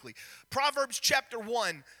 very quickly. Proverbs chapter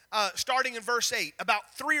 1, starting in verse 8,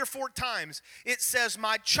 about 3 or 4 times, it says,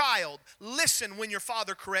 my child, listen when your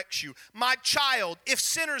father corrects you. My child, if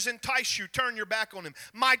sinners entice you, turn your back on them.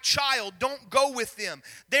 My child, don't go with them.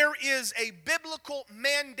 There is a biblical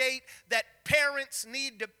mandate that parents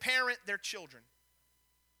need to parent their children.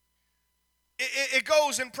 It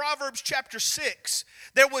goes in Proverbs chapter 6.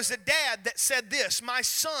 There was a dad that said this, my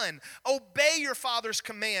son, obey your father's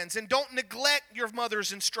commands and don't neglect your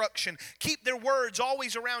mother's instruction. Keep their words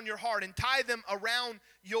always around your heart and tie them around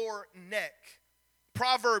your neck.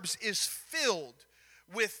 Proverbs is filled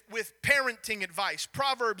with parenting advice.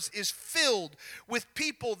 Proverbs is filled with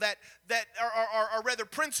people that are rather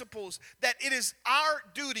principles that it is our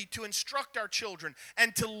duty to instruct our children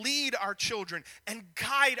and to lead our children and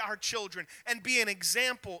guide our children and be an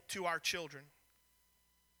example to our children.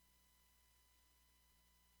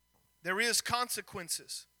 There is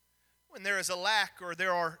consequences when there is a lack or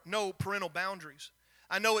there are no parental boundaries.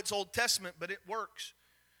 I know it's Old Testament, but it works.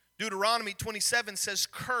 Deuteronomy 27 says,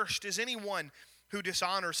 cursed is anyone who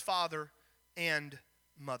dishonors father and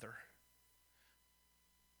mother.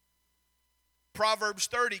 Proverbs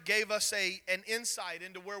 30 gave us an insight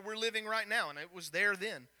into where we're living right now, and it was there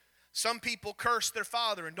then. Some people curse their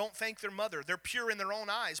father and don't thank their mother. They're pure in their own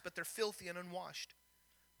eyes, but they're filthy and unwashed.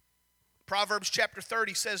 Proverbs chapter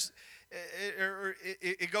 30 says,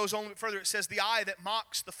 it goes on further, it says, the eye that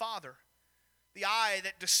mocks the father, the eye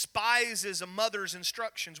that despises a mother's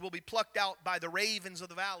instructions will be plucked out by the ravens of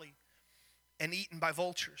the valley and eaten by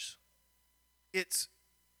vultures. It's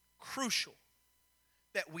crucial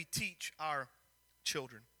that we teach our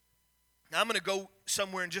children. Now I'm going to go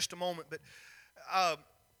somewhere in just a moment, but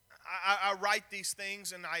I write these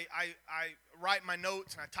things and I write my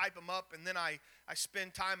notes and I type them up, and then I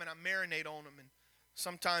spend time and I marinate on them. And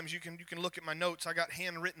sometimes you can look at my notes. I got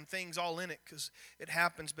handwritten things all in it because it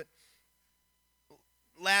happens. But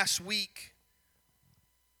last week,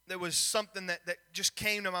 there was something that just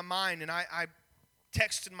came to my mind, and I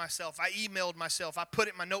texted myself, I emailed myself, I put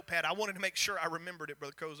it in my notepad. I wanted to make sure I remembered it,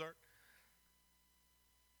 Brother Cozart.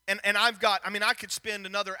 And I could spend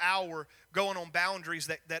another hour going on boundaries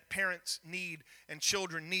that parents need and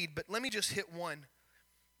children need, but let me just hit one.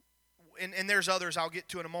 And there's others I'll get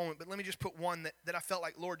to in a moment, but let me just put one that I felt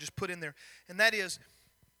like Lord just put in there. And that is,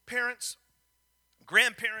 parents,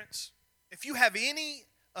 grandparents, if you have any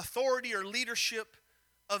authority or leadership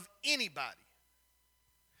of anybody,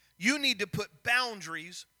 you need to put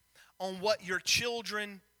boundaries on what your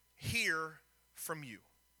children hear from you.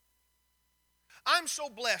 I'm so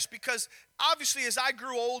blessed because obviously as I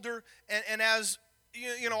grew older and as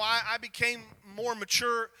I became more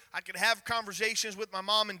mature, I could have conversations with my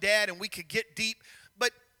mom and dad and we could get deep.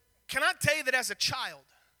 But can I tell you that as a child,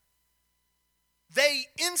 they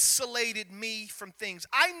insulated me from things.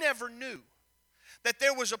 I never knew that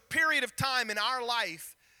there was a period of time in our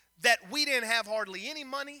life that we didn't have hardly any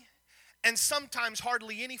money and sometimes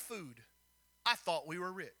hardly any food. I thought we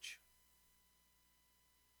were rich.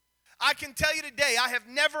 I can tell you today, I have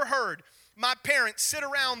never heard my parents sit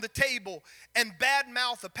around the table and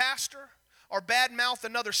badmouth a pastor or badmouth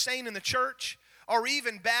another saint in the church or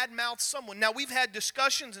even badmouth someone. Now, we've had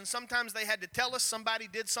discussions and sometimes they had to tell us somebody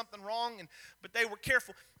did something wrong, but they were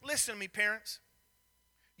careful. Listen to me, parents.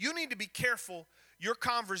 You need to be careful your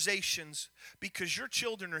conversations because your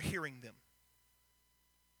children are hearing them.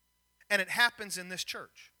 And it happens in this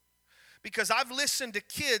church. Because I've listened to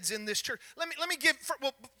kids in this church. Let me give,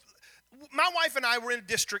 my wife and I were in a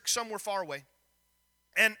district somewhere far away.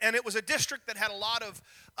 And it was a district that had a lot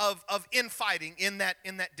of infighting in that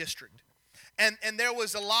district. And there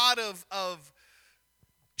was a lot of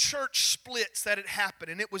church splits that had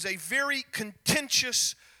happened. And it was a very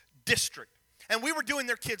contentious district. And we were doing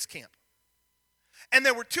their kids' camp. And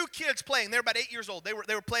there were 2 kids playing. They were about 8 years old. They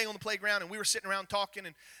were playing on the playground, and we were sitting around talking,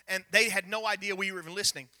 and they had no idea we were even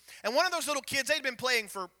listening. And one of those little kids, they'd been playing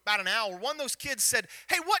for about an hour. One of those kids said,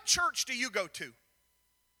 "Hey, what church do you go to?"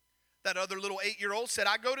 That other little 8-year-old said,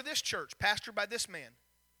 "I go to this church, pastored by this man."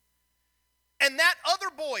 And that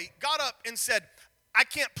other boy got up and said, "I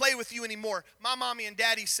can't play with you anymore. My mommy and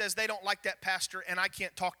daddy says they don't like that pastor, and I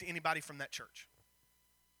can't talk to anybody from that church."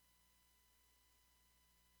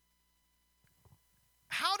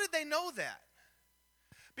 How did they know that?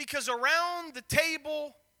 Because around the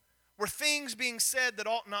table were things being said that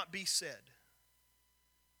ought not be said.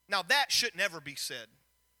 Now that should never be said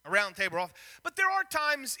around the table. But there are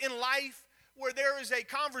times in life where there is a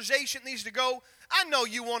conversation that needs to go. I know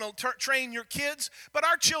you want to train your kids, but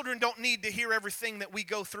our children don't need to hear everything that we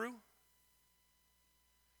go through.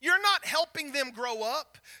 You're not helping them grow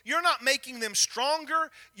up. You're not making them stronger.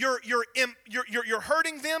 You're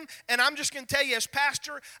hurting them. And I'm just going to tell you, as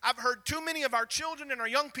pastor, I've heard too many of our children and our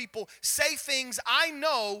young people say things I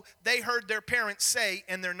know they heard their parents say,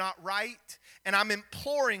 and they're not right. And I'm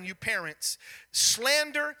imploring you, parents,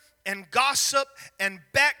 slander and gossip and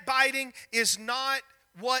backbiting is not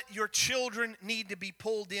what your children need to be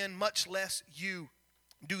pulled in, much less you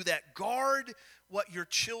do that. Guard what your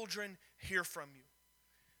children hear from you.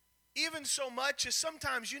 Even so much as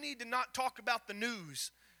sometimes you need to not talk about the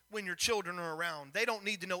news when your children are around. They don't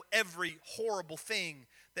need to know every horrible thing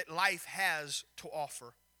that life has to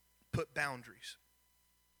offer. Put boundaries.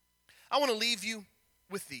 I want to leave you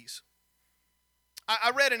with these.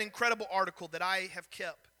 I read an incredible article that I have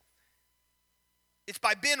kept. It's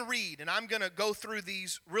by Ben Reed, and I'm going to go through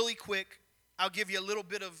these really quick. I'll give you a little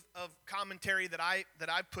bit of commentary that I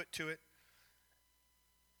put to it.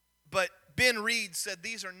 But Ben Reed said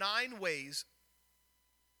these are 9 ways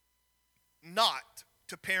not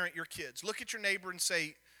to parent your kids. Look at your neighbor and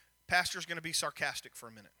say, Pastor's going to be sarcastic for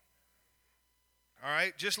a minute. All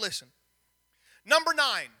right, just listen. Number 9,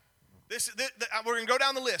 we're going to go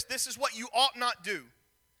down the list. This is what you ought not do.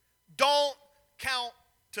 Don't count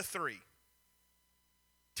to 3.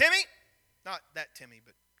 Timmy, not that Timmy,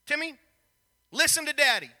 but Timmy, listen to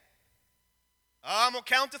Daddy. I'm going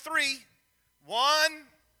to count to 3. 1,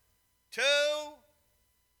 2,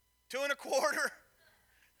 2 1/4,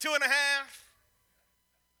 2 1/2.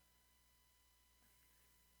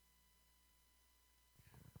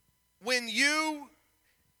 When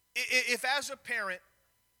if as a parent,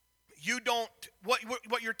 you don't,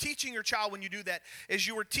 what you're teaching your child when you do that is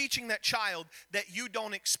you are teaching that child that you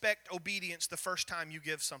don't expect obedience the first time you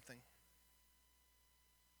give something.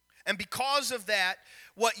 And because of that,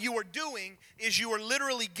 what you are doing is you are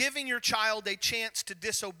literally giving your child a chance to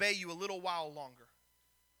disobey you a little while longer.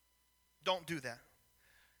 Don't do that.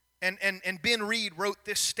 And Ben Reed wrote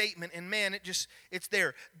this statement, and man, it's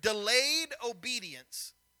there. Delayed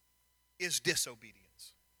obedience is disobedience.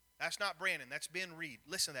 That's not Brandon, that's Ben Reed.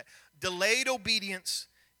 Listen to that. Delayed obedience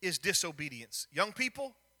is disobedience. Young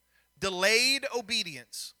people, delayed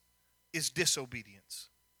obedience is disobedience.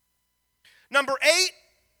 Number 8,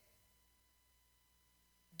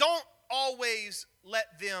 don't always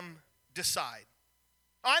let them decide.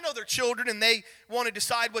 I know they're children and they want to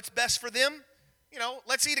decide what's best for them. You know,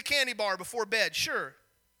 let's eat a candy bar before bed. Sure.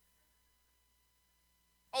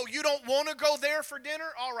 Oh, you don't want to go there for dinner?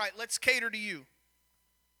 All right, let's cater to you.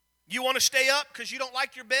 You want to stay up because you don't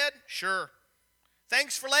like your bed? Sure.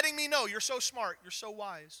 Thanks for letting me know. You're so smart. You're so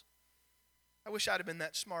wise. I wish I'd have been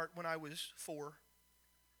that smart when I was 4.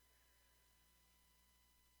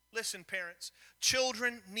 Listen, parents,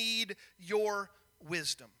 children need your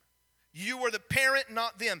wisdom. You are the parent,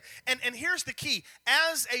 not them. And here's the key.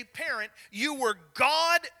 As a parent, you were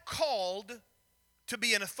God called to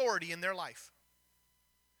be an authority in their life.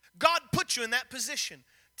 God put you in that position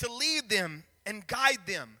to lead them and guide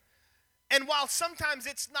them. And while sometimes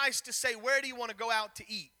it's nice to say, where do you want to go out to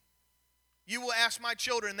eat? You will ask my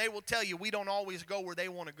children, they will tell you, we don't always go where they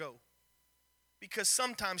want to go. Because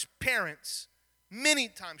sometimes parents, many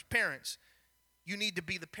times parents, you need to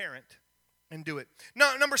be the parent and do it.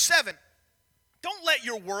 Now, number 7, don't let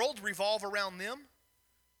your world revolve around them.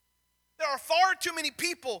 There are far too many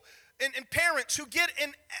people and parents who get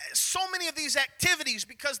in so many of these activities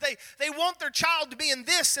because they want their child to be in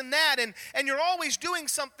this and that, and you're always doing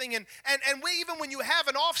something, and even when you have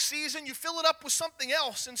an off season, you fill it up with something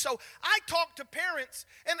else. And so I talk to parents,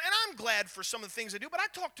 and I'm glad for some of the things they do, but I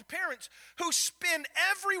talk to parents who spend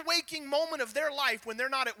every waking moment of their life when they're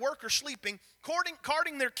not at work or sleeping,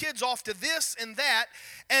 carting their kids off to this and that,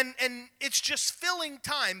 and it's just filling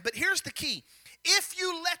time. But here's the key. If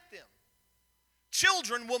you let them,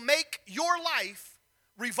 children will make your life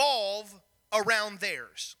revolve around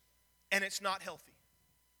theirs, and it's not healthy.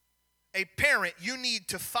 A parent, you need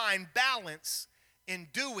to find balance in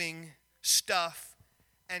doing stuff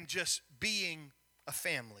and just being a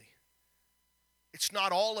family. It's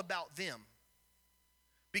not all about them.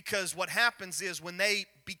 Because what happens is when they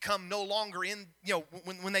become no longer in,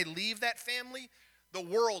 when they leave that family, the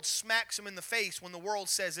world smacks them in the face when the world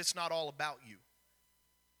says it's not all about you.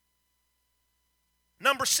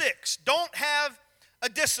 Number 6, don't have a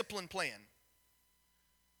discipline plan.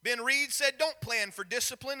 Ben Reed said, don't plan for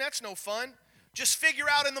discipline. That's no fun. Just figure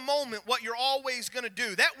out in the moment what you're always going to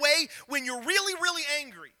do. That way, when you're really, really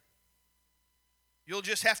angry, you'll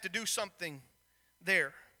just have to do something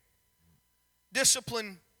there.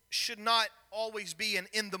 Discipline should not always be an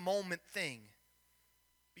in-the-moment thing.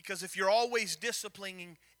 Because if you're always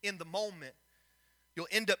disciplining in the moment, you'll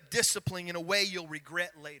end up disciplining in a way you'll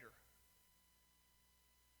regret later.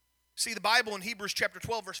 See, the Bible in Hebrews chapter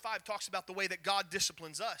 12, verse 5 talks about the way that God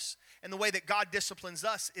disciplines us. And the way that God disciplines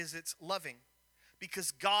us is it's loving.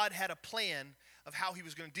 Because God had a plan of how He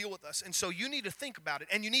was going to deal with us. And so you need to think about it.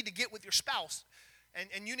 And you need to get with your spouse.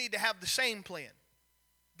 And you need to have the same plan.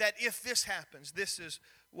 That if this happens, this is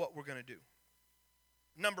what we're going to do.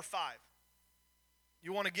 Number 5.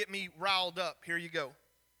 You want to get me riled up. Here you go.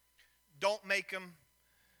 Don't make them.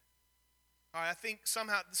 All right, I think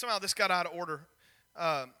somehow this got out of order.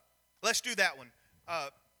 Let's do that one.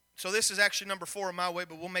 So this is actually number 4 in my way,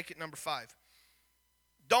 but we'll make it number 5.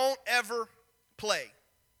 Don't ever play.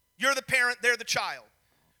 You're the parent, they're the child.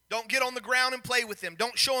 Don't get on the ground and play with them.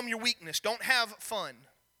 Don't show them your weakness. Don't have fun.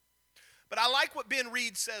 But I like what Ben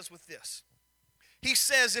Reed says with this. He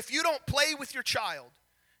says, if you don't play with your child,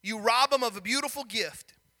 you rob them of a beautiful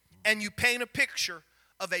gift, and you paint a picture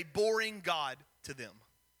of a boring God to them.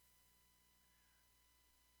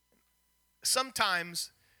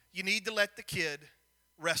 Sometimes you need to let the kid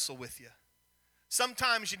wrestle with you.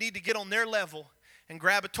 Sometimes you need to get on their level and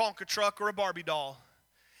grab a Tonka truck or a Barbie doll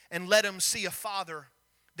and let them see a father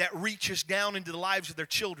that reaches down into the lives of their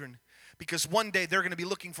children. Because one day they're going to be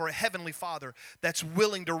looking for a heavenly Father that's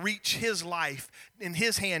willing to reach His life in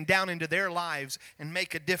His hand down into their lives and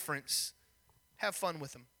make a difference. Have fun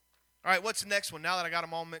with them. All right, what's the next one now that I got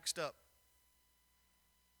them all mixed up?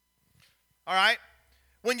 All right,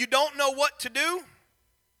 when you don't know what to do,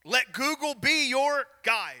 let Google be your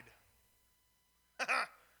guide.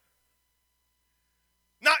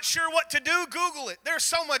 Not sure what to do? Google it. There's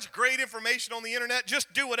so much great information on the internet.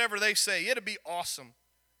 Just do whatever they say. It'll be awesome.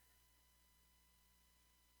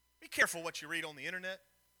 Be careful what you read on the internet.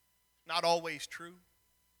 Not always true.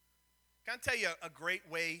 Can I tell you a great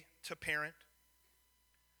way to parent?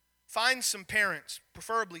 Find some parents,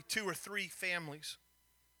 preferably 2 or 3 families,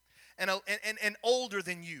 and older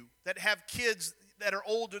than you, that have kids that are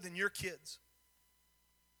older than your kids.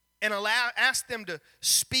 And ask them to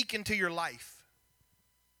speak into your life.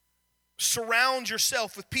 Surround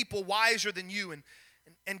yourself with people wiser than you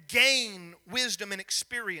and gain wisdom and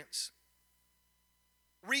experience.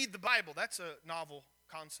 Read the Bible. That's a novel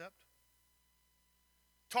concept.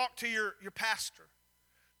 Talk to your pastor.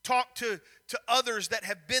 Talk to others that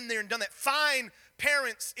have been there and done that. Find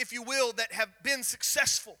parents, if you will, that have been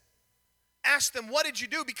successful. Ask them, what did you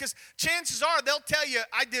do? Because chances are they'll tell you,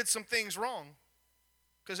 I did some things wrong.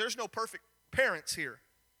 Because there's no perfect parents here.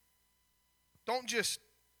 Don't just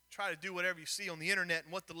try to do whatever you see on the internet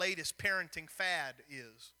and what the latest parenting fad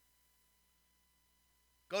is.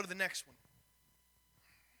 Go to the next one.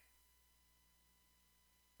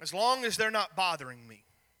 As long as they're not bothering me.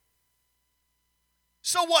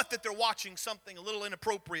 So what that they're watching something a little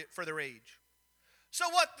inappropriate for their age? So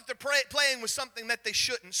what that they're playing with something that they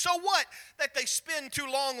shouldn't? So what that they spend too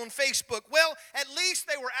long on Facebook? Well, at least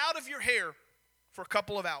they were out of your hair for a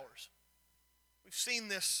couple of hours. We've seen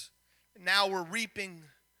this, and now we're reaping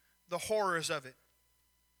the horrors of it.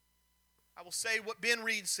 I will say what Ben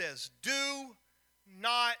Reed says. Do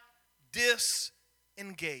not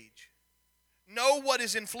disengage. Know what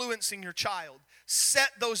is influencing your child. Set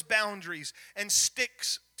those boundaries and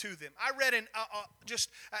sticks to them. I read and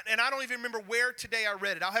I don't even remember where today I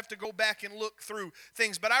read it. I'll have to go back and look through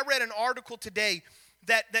things. But I read an article today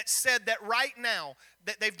that said that right now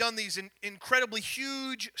that they've done these incredibly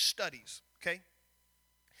huge studies. Okay,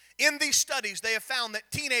 in these studies they have found that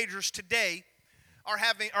teenagers today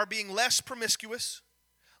are being less promiscuous,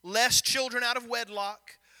 less children out of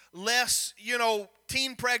wedlock, less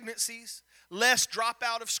teen pregnancies, less drop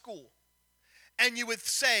out of school. And you would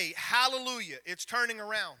say, hallelujah, it's turning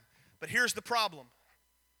around. But here's the problem.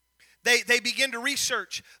 They begin to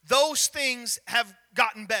research. Those things have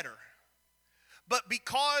gotten better. But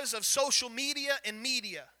because of social media and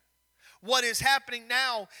media, what is happening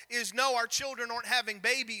now is no, our children aren't having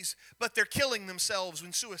babies, but they're killing themselves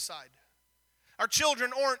in suicide. Our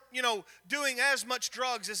children aren't, doing as much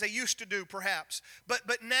drugs as they used to do, perhaps. But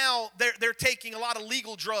now they're taking a lot of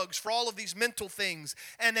legal drugs for all of these mental things.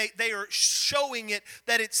 And they are showing it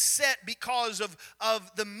that it's set because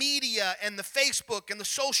of the media and the Facebook and the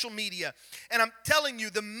social media. And I'm telling you,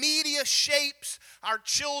 the media shapes our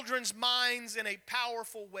children's minds in a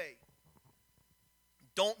powerful way.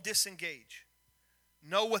 Don't disengage.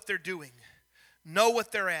 Know what they're doing. Know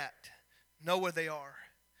what they're at. Know where they are.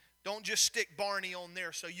 Don't just stick Barney on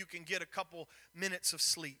there so you can get a couple minutes of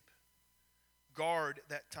sleep. Guard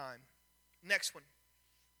that time. Next one.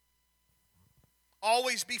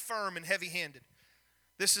 Always be firm and heavy-handed.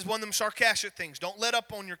 This is one of them sarcastic things. Don't let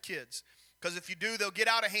up on your kids, because if you do, they'll get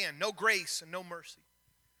out of hand. No grace and no mercy.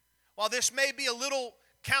 While this may be a little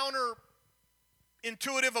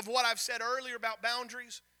counterintuitive of what I've said earlier about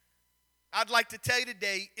boundaries, I'd like to tell you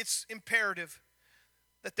today, it's imperative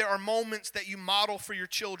that there are moments that you model for your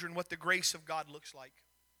children what the grace of God looks like.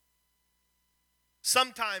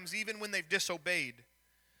 Sometimes, even when they've disobeyed,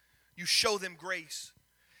 you show them grace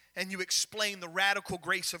and you explain the radical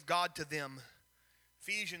grace of God to them.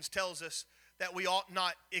 Ephesians tells us that we ought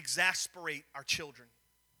not exasperate our children.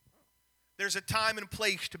 There's a time and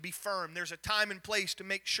place to be firm. There's a time and place to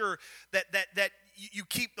make sure that you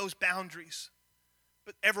keep those boundaries.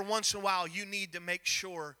 But every once in a while, you need to make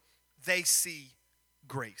sure they see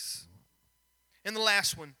grace. And the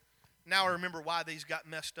last one, now I remember why these got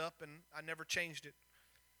messed up, and I never changed it.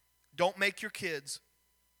 Don't make your kids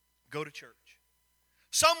go to church.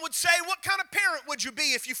 Some would say, what kind of parent would you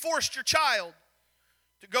be if you forced your child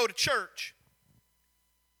to go to church?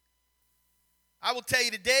 I will tell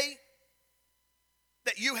you today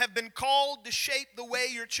that you have been called to shape the way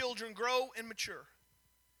your children grow and mature.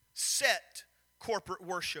 Set corporate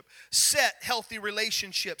worship, set healthy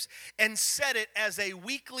relationships, and set it as a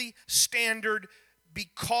weekly standard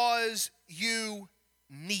because you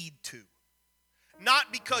need to.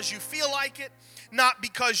 Not because you feel like it, not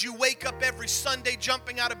because you wake up every Sunday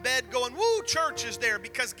jumping out of bed going, woo, church is there,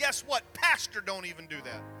 because guess what? Pastor don't even do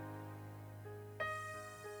that.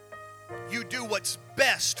 You do what's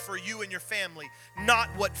best for you and your family, not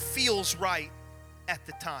what feels right at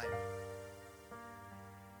the time.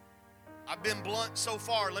 I've been blunt so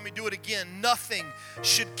far. Let me do it again. Nothing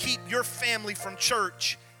should keep your family from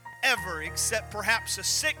church ever, except perhaps a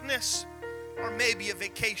sickness or maybe a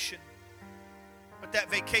vacation. But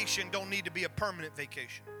that vacation don't need to be a permanent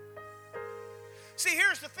vacation. See,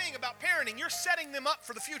 here's the thing about parenting. You're setting them up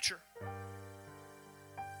for the future.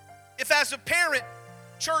 If as a parent,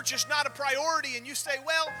 church is not a priority and you say,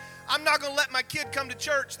 well, I'm not going to let my kid come to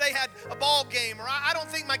church. They had a ball game, or I don't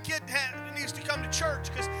think my kid needs to come to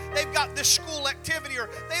church because they've got this school activity,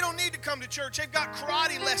 or they don't need to come to church. They've got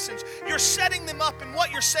karate lessons. You're setting them up, and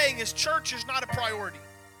what you're saying is church is not a priority.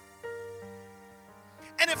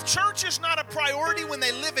 And if church is not a priority when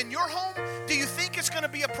they live in your home, do you think it's going to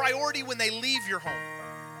be a priority when they leave your home?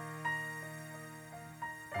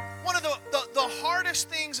 One of the hardest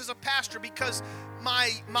things as a pastor, because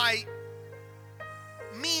my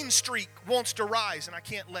mean streak wants to rise and I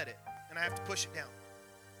can't let it, and I have to push it down.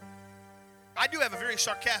 I do have a very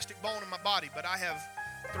sarcastic bone in my body, but I have,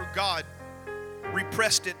 through God,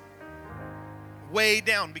 repressed it way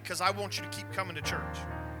down because I want you to keep coming to church.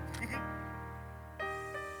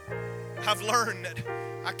 I've learned that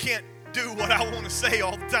I can't do what I want to say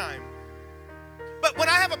all the time. But when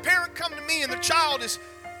I have a parent come to me and the child is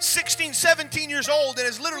 16, 17 years old and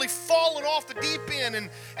has literally fallen off the deep end,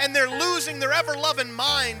 and they're losing their ever-loving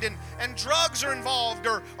mind, and drugs are involved,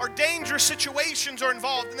 or dangerous situations are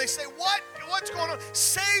involved, and they say, what's going on?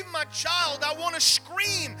 Save my child. I want to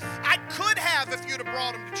scream. I could have if you'd have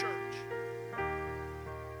brought him to church.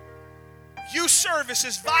 Youth service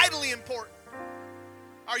is vitally important.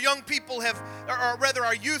 Our young people have, or rather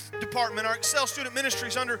our youth department, our Excel Student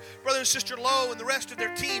Ministries under Brother and Sister Lowe and the rest of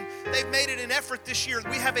their team, they've made it an effort this year.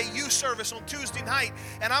 We have a youth service on Tuesday night,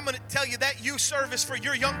 and I'm going to tell you that youth service for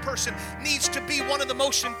your young person needs to be one of the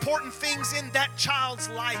most important things in that child's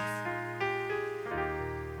life.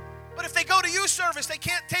 But if they go to youth service, they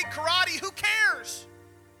can't take karate, who cares?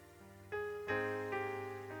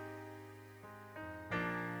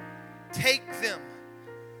 Take them,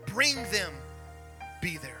 bring them,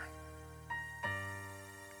 be there.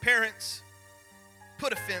 Parents,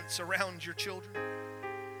 put a fence around your children.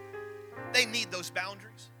 They need those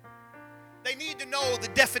boundaries. They need to know the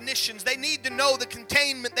definitions. They need to know the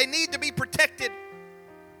containment. They need to be protected.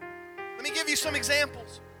 Let me give you some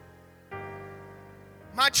examples.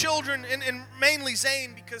 My children, and mainly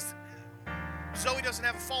Zane, because Zoe doesn't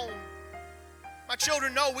have a phone. My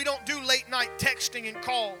children know we don't do late night texting and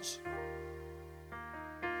calls.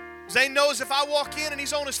 Zane knows if I walk in and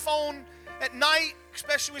he's on his phone at night,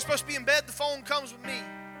 especially when he's supposed to be in bed, the phone comes with me.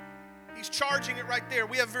 He's charging it right there.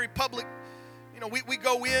 We have very public, we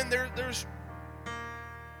go in, there's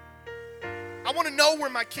I want to know where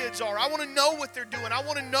my kids are. I want to know what they're doing. I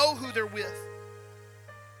want to know who they're with.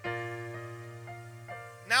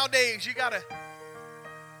 Nowadays, you got to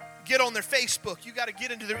get on their Facebook. You got to get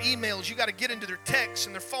into their emails. You got to get into their texts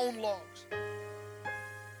and their phone logs.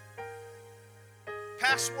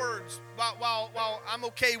 Passwords, while I'm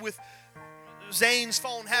okay with Zane's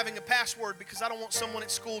phone having a password because I don't want someone at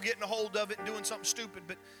school getting a hold of it and doing something stupid,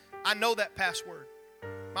 but I know that password.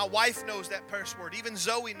 My wife knows that password. Even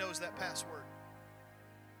Zoe knows that password.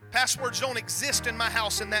 Passwords don't exist in my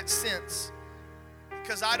house in that sense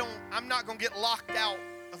because I'm not going to get locked out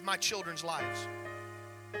of my children's lives.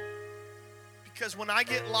 Because when I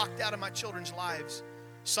get locked out of my children's lives,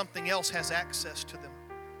 something else has access to them.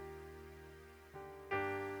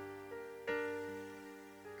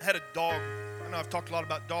 I had a dog. I know I've talked a lot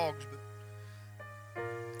about dogs, but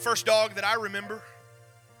the first dog that I remember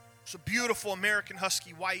was a beautiful American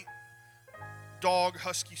Husky, white dog,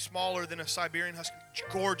 husky, smaller than a Siberian Husky,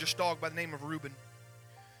 gorgeous dog by the name of Reuben.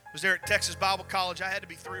 I was there at Texas Bible College. I had to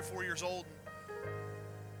be 3 or 4 years old.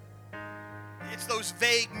 It's those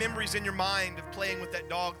vague memories in your mind of playing with that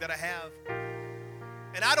dog that I have.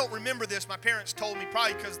 And I don't remember this. My parents told me,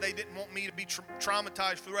 probably because they didn't want me to be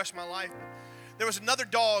traumatized for the rest of my life. But there was another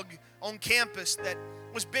dog on campus that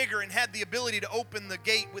was bigger and had the ability to open the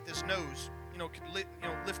gate with his nose. Could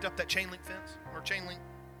lift up that chain link fence or chain link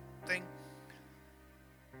thing.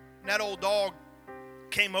 And that old dog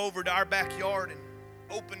came over to our backyard and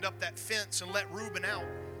opened up that fence and let Reuben out.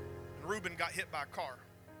 And Reuben got hit by a car.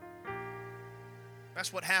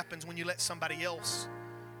 That's what happens when you let somebody else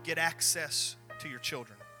get access to your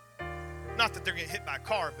children. Not that they're getting hit by a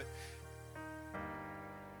car, but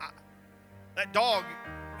that dog,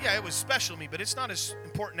 yeah, it was special to me, but it's not as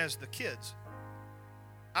important as the kids.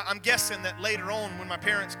 I'm guessing that later on when my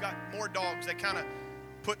parents got more dogs, they kind of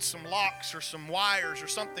put some locks or some wires or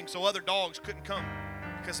something so other dogs couldn't come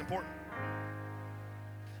because it's important.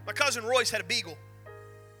 My cousin Royce had a beagle.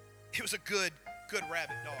 He was a good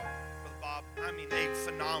rabbit dog, Brother Bob. I mean, a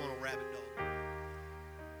phenomenal rabbit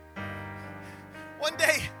dog. One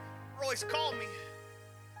day, Royce called me.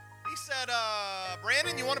 He said,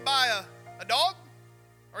 Brandon, you want to buy a dog?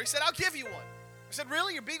 Or he said, I'll give you one. I said,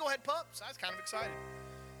 really? Your beagle had pups? I was kind of excited.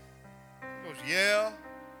 He goes, yeah.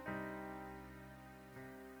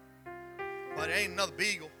 But it ain't another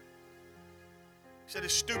beagle. He said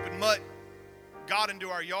his stupid mutt got into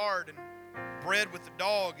our yard and bred with the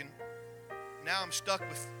dog, and now I'm stuck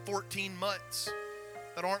with 14 mutts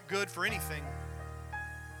that aren't good for anything.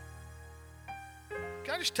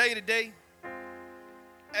 Can I just tell you today,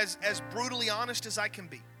 as brutally honest as I can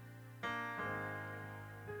be,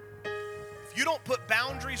 if you don't put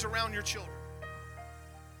boundaries around your children,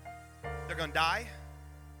 they're going to die,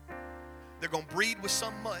 they're going to breed with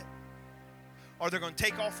some mutt, or they're going to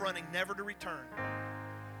take off running, never to return.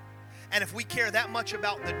 And if we care that much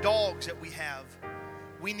about the dogs that we have,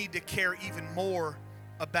 we need to care even more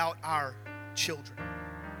about our children.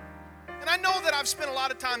 And I know that I've spent a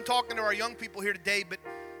lot of time talking to our young people here today, but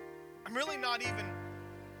I'm really not even,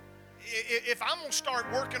 if I'm going to start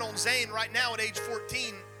working on Zane right now at age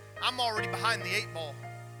 14, I'm already behind the 8 ball.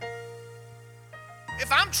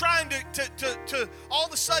 If I'm trying to all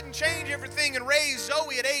of a sudden change everything and raise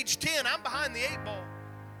Zoe at age 10, I'm behind the 8 ball.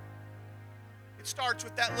 It starts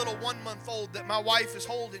with that little 1-month-old that my wife is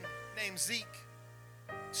holding named Zeke.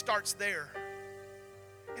 It starts there.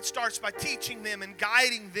 It starts by teaching them and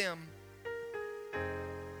guiding them.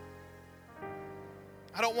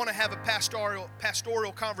 I don't want to have a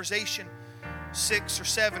pastoral conversation 6 or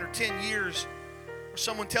 7 or 10 years where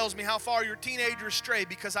someone tells me how far your teenager is stray,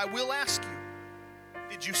 because I will ask you,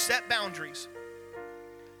 did you set boundaries?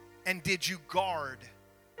 And did you guard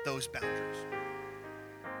those boundaries?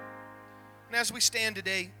 And as we stand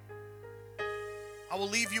today, I will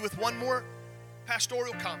leave you with one more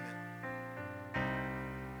pastoral comment.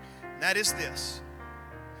 And that is this.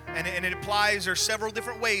 And it applies, there are several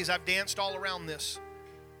different ways. I've danced all around this.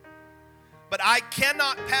 But I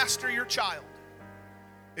cannot pastor your child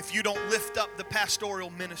if you don't lift up the pastoral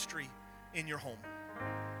ministry in your home.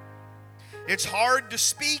 It's hard to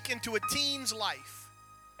speak into a teen's life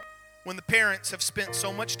when the parents have spent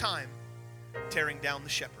so much time tearing down the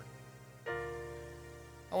shepherd.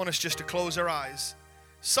 I want us just to close our eyes.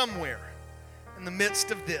 Somewhere in the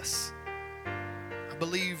midst of this, I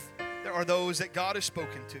believe there are those that God has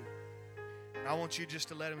spoken to. And I want you just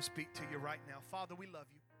to let Him speak to you right now. Father, we love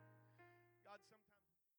you.